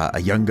a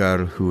young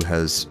girl who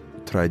has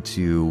tried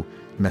to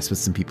mess with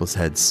some people's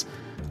heads.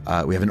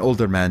 We have an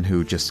older man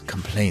who just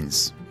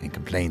complains and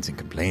complains and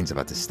complains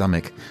about his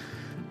stomach.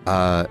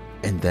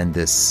 And then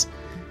this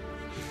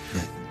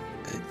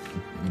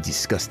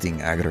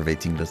disgusting,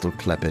 aggravating little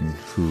Kleppen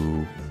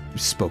who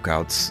spoke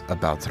out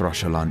about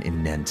Roshalan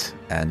in Nent,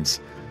 and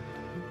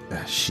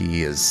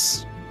she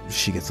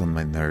gets on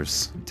my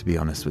nerves, to be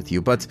honest with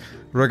you. But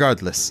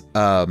regardless,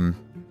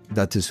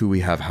 that is who we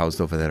have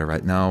housed over there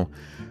right now.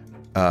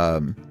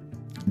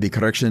 The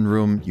correction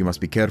room, you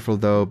must be careful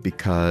though,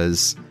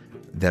 because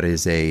there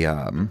is a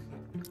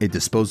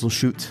disposal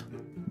chute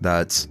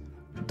that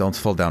don't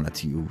fall down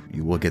at you.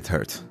 You will get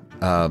hurt.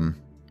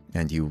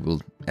 And you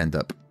will end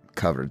up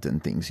covered in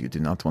things you do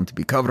not want to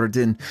be covered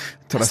in.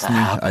 Trust me,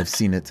 I've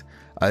seen it.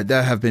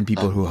 There have been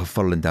people who have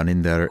fallen down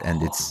in there,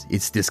 and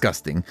it's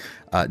disgusting.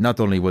 Not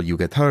only will you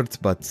get hurt,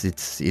 but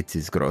it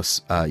is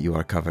gross. You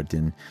are covered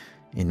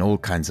in all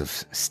kinds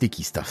of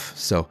sticky stuff.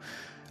 So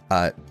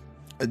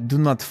do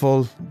not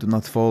fall. Do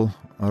not fall.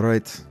 All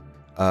right.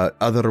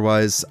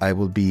 Otherwise, I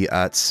will be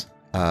at...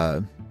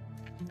 I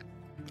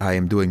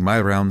am doing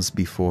my rounds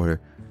before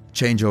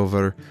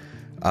changeover.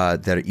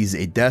 There is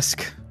a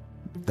desk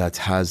that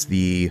has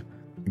the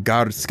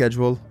guard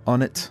schedule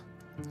on it.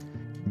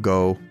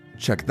 Go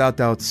check that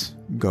out.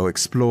 Go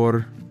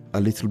explore a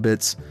little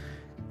bit.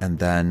 And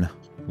then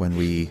when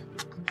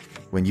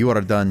you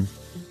are done,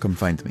 come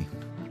find me.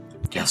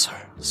 Yes,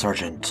 sir.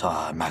 Sergeant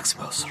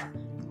Maximus, sir.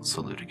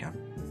 Salute again.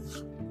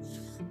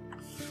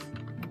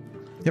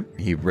 Yep,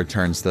 he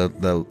returns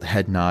the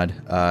head nod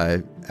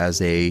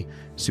as a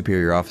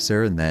superior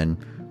officer, and then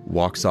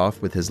walks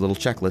off with his little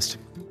checklist.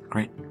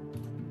 Great.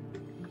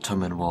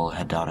 Toman will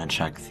head down and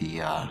check the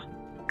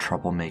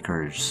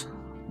troublemakers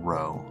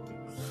row,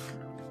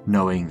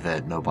 knowing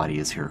that nobody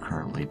is here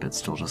currently, but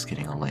still just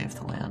getting a lay of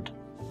the land.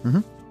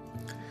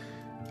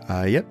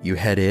 Mm-hmm. Yep, you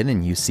head in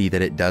and you see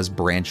that it does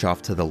branch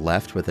off to the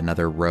left with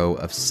another row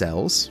of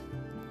cells.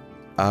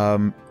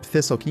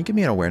 Thistle, can you give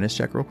me an awareness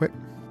check real quick?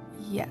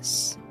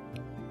 Yes.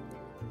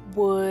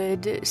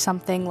 Would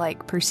something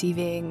like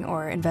perceiving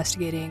or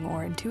investigating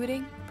or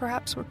intuiting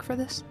perhaps work for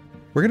this?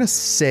 We're going to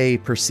say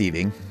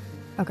perceiving.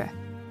 Okay.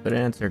 Good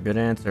answer, good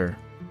answer.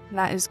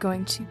 That is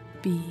going to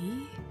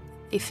be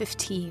a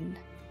 15.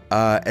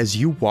 As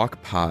you walk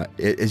by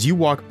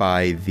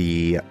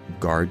the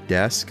guard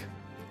desk,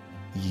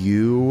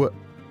 you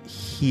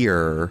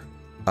hear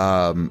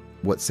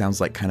what sounds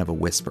like kind of a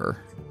whisper.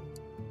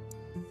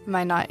 Am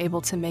I not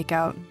able to make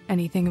out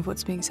anything of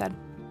what's being said?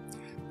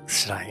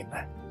 Shrine.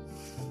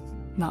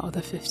 Not with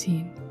a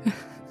 15.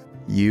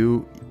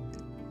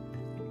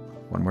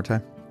 One more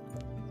time.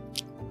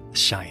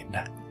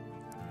 Shine.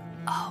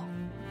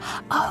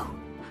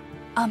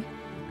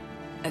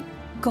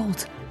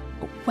 Gold.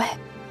 Where?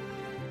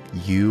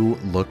 You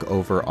look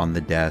over on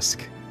the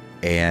desk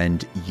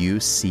and you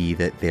see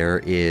that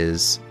there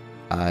is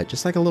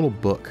just like a little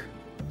book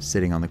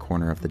sitting on the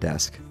corner of the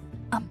desk.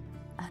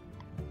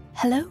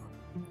 Hello?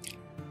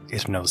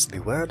 It knows the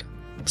word,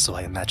 so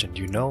I imagine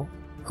you know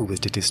who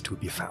it is to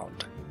be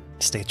found.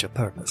 State your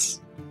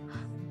purpose.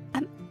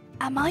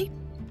 Am I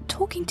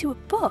talking to a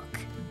book?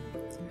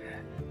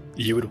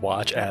 You would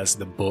watch as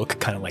the book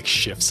kind of like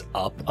shifts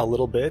up a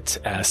little bit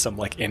as some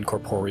like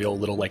incorporeal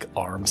little like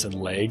arms and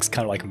legs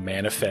kind of like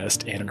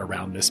manifest in and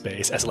around this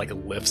space as it like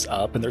lifts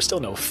up, and there's still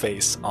no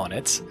face on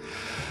it.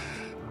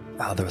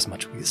 There is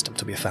much wisdom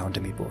to be found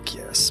in the book,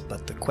 yes,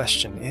 but the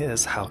question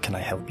is, how can I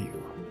help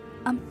you?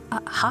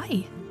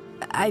 Hi.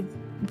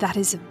 That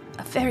is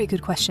a very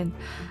good question.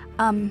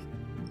 I'm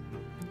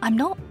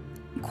not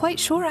quite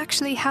sure,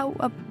 actually, how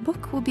a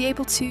book will be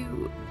able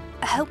to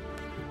help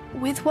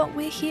with what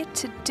we're here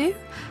to do.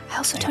 I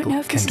also don't know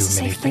if this is a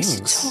safe place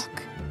to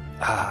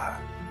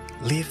talk.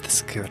 Leave the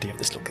security of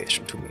this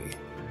location to me.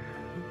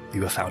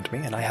 You have found me,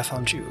 and I have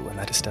found you, and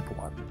that is step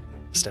 1.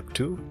 Step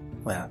 2,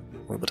 well,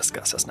 we will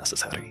discuss as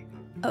necessary.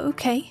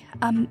 Okay,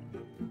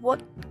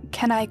 what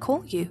can I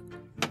call you?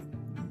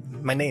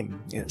 My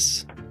name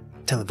is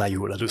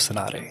Telvayula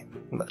Lucinare,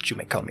 but you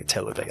may call me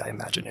Telve. I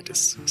imagine it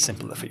is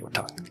simpler for your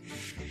tongue.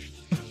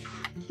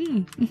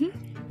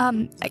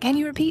 Can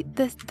you repeat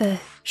the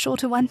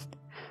shorter one?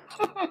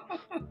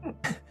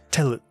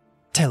 Telve.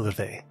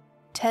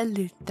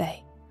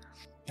 Telve.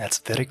 That's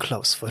very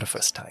close for the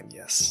first time,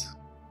 yes.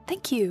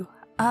 Thank you.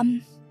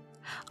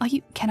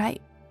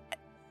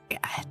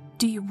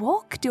 Do you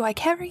walk? Do I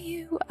carry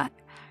you?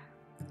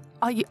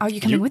 Are you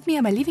coming with me?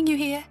 Am I leaving you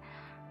here?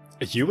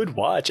 You would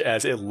watch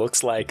as it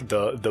looks like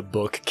the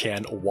book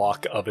can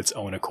walk of its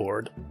own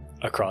accord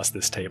across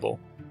this table.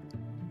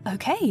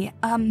 Okay,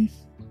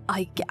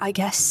 I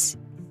guess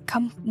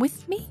come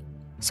with me?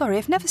 Sorry,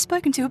 I've never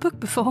spoken to a book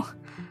before.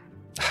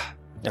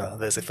 Well,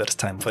 there's a first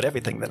time for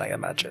everything, then I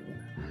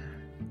imagine.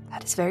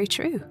 That is very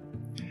true.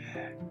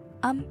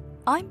 Come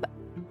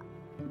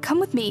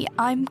with me.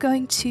 I'm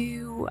going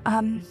to,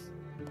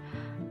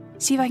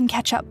 see if I can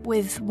catch up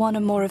with one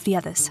or more of the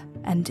others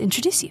and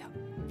introduce you.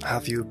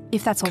 Have you...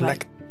 If that's all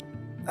right.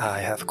 I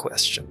have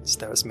questions.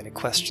 There are as many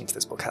questions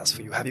this book has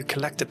for you. Have you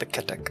collected the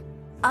Ketek?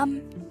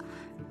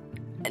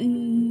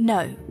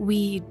 No.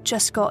 We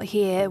just got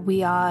here.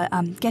 We are,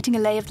 getting a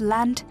lay of the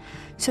land,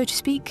 so to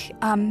speak.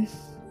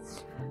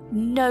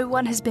 No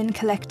one has been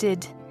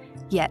collected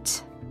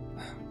yet.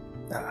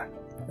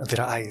 There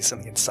are eyes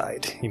on the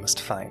inside. You must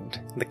find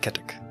the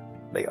Ketek.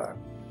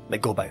 They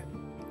go by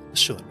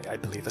Shulmi, I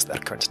believe is their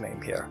current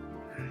name here.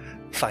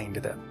 Find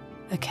them.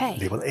 Okay.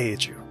 They will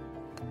aid you.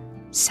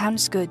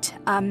 Sounds good.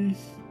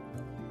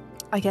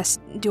 I guess,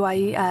 do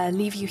I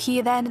leave you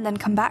here then and then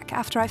come back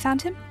after I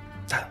found him?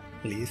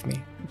 Leave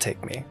me,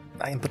 take me.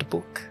 I am but a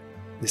book.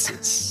 This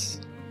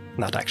is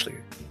not actually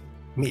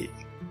me,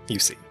 you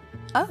see.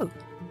 Oh,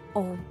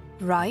 all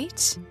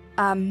right.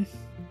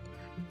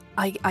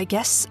 I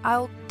guess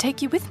I'll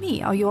take you with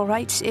me. Are you all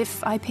right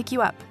if I pick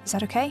you up? Is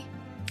that okay?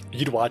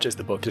 You'd watch as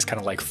the book just kind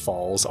of like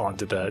falls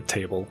onto the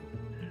table,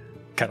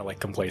 kind of like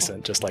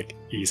complacent, just like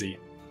easy.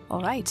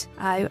 All right.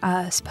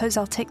 I suppose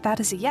I'll take that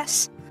as a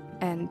yes.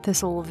 And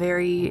this will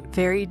very,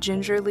 very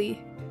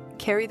gingerly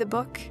carry the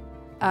book,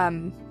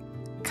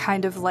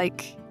 kind of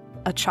like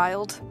a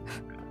child,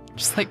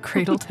 just like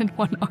cradled in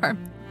one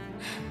arm.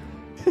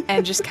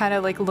 And just kind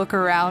of like look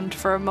around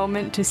for a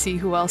moment to see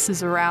who else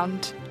is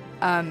around,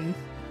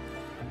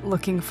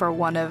 looking for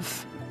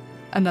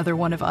another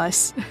one of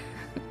us,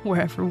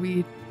 wherever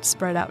we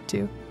spread out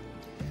to.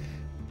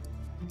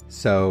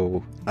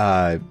 So,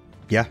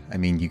 yeah, I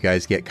mean, you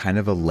guys get kind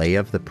of a lay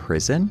of the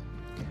prison.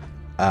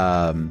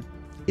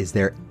 Is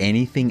there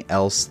anything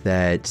else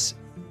that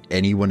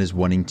anyone is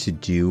wanting to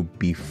do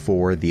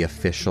before the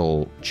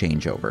official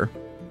changeover?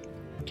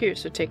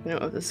 Curious to take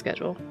note of the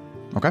schedule.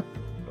 Okay.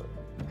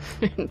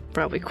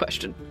 Probably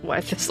question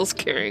why Thistle's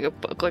carrying a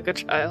book like a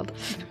child.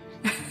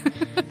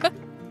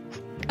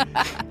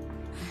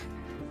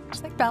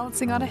 Just like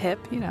balancing on a hip,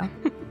 you know.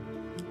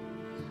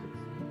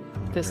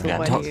 Thistle,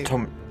 why do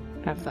you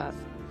have that?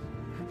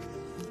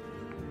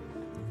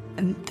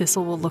 And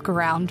Thistle will look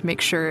around,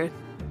 make sure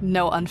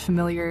no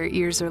unfamiliar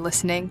ears are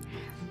listening.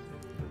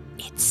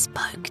 It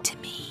spoke to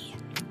me.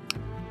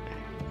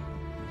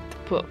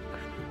 The book.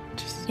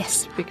 Just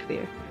yes. To be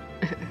clear.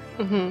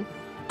 Mm-hmm.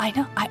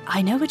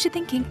 I know what you're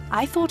thinking.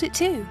 I thought it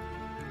too.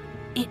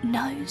 It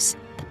knows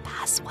the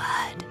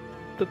password.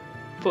 The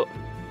book.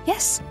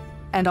 Yes.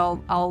 And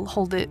I'll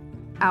hold it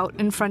out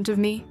in front of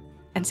me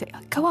and say,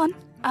 "Go on.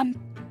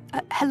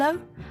 Hello.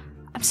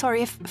 I'm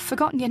sorry, I've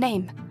forgotten your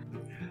name."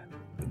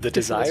 The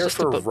desire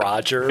for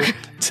Roger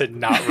to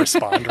not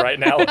respond right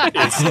now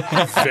is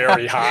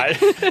very high.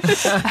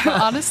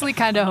 I'm honestly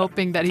kind of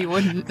hoping that he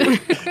wouldn't.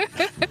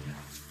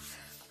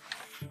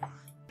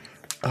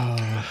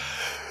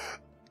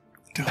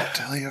 Don't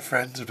tell your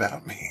friends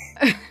about me.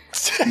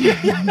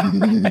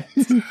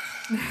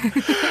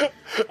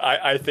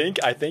 I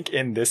think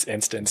in this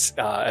instance,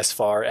 as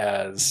far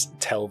as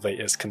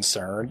Telve is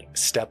concerned,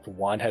 step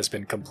 1 has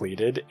been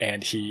completed,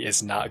 and he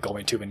is not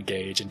going to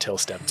engage until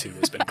step 2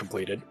 has been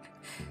completed.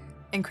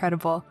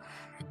 Incredible.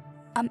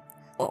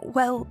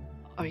 Well...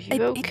 Are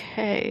you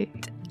okay?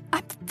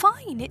 I'm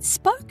fine. It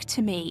spoke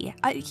to me.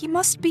 He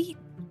must be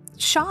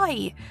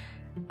shy,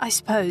 I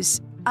suppose.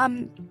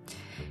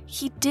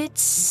 He did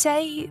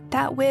say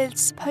that we're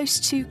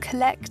supposed to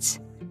collect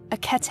a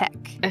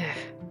Ketek.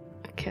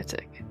 A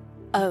Ketek.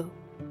 Oh,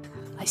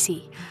 I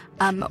see.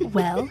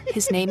 Well,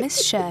 his name is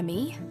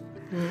Shermie.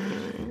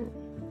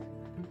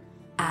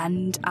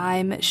 And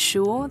I'm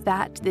sure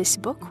that this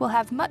book will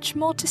have much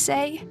more to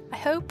say, I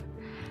hope.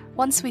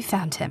 once we've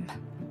found him.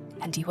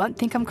 And you won't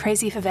think I'm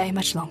crazy for very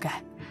much longer.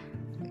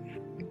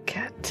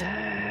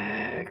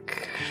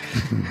 Katak.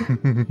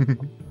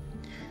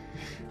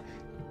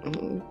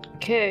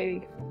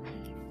 Okay.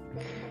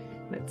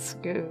 Let's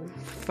go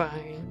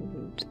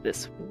find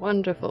this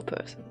wonderful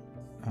person.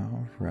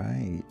 All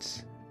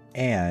right.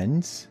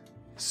 And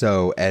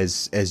so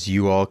as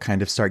you all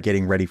kind of start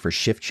getting ready for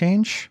shift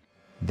change,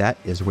 that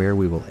is where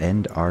we will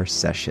end our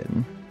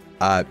session.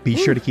 Be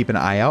sure to keep an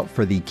eye out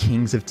for the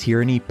Kings of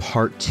Tyranny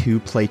Part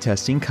 2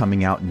 playtesting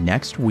coming out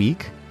next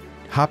week.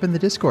 Hop in the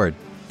Discord,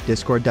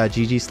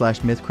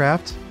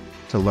 discord.gg/mythcraft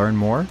to learn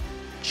more,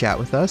 chat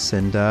with us,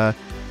 and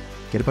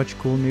get a bunch of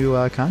cool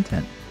new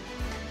content.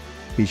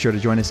 Be sure to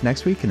join us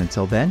next week, and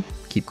until then,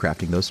 keep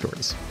crafting those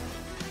stories.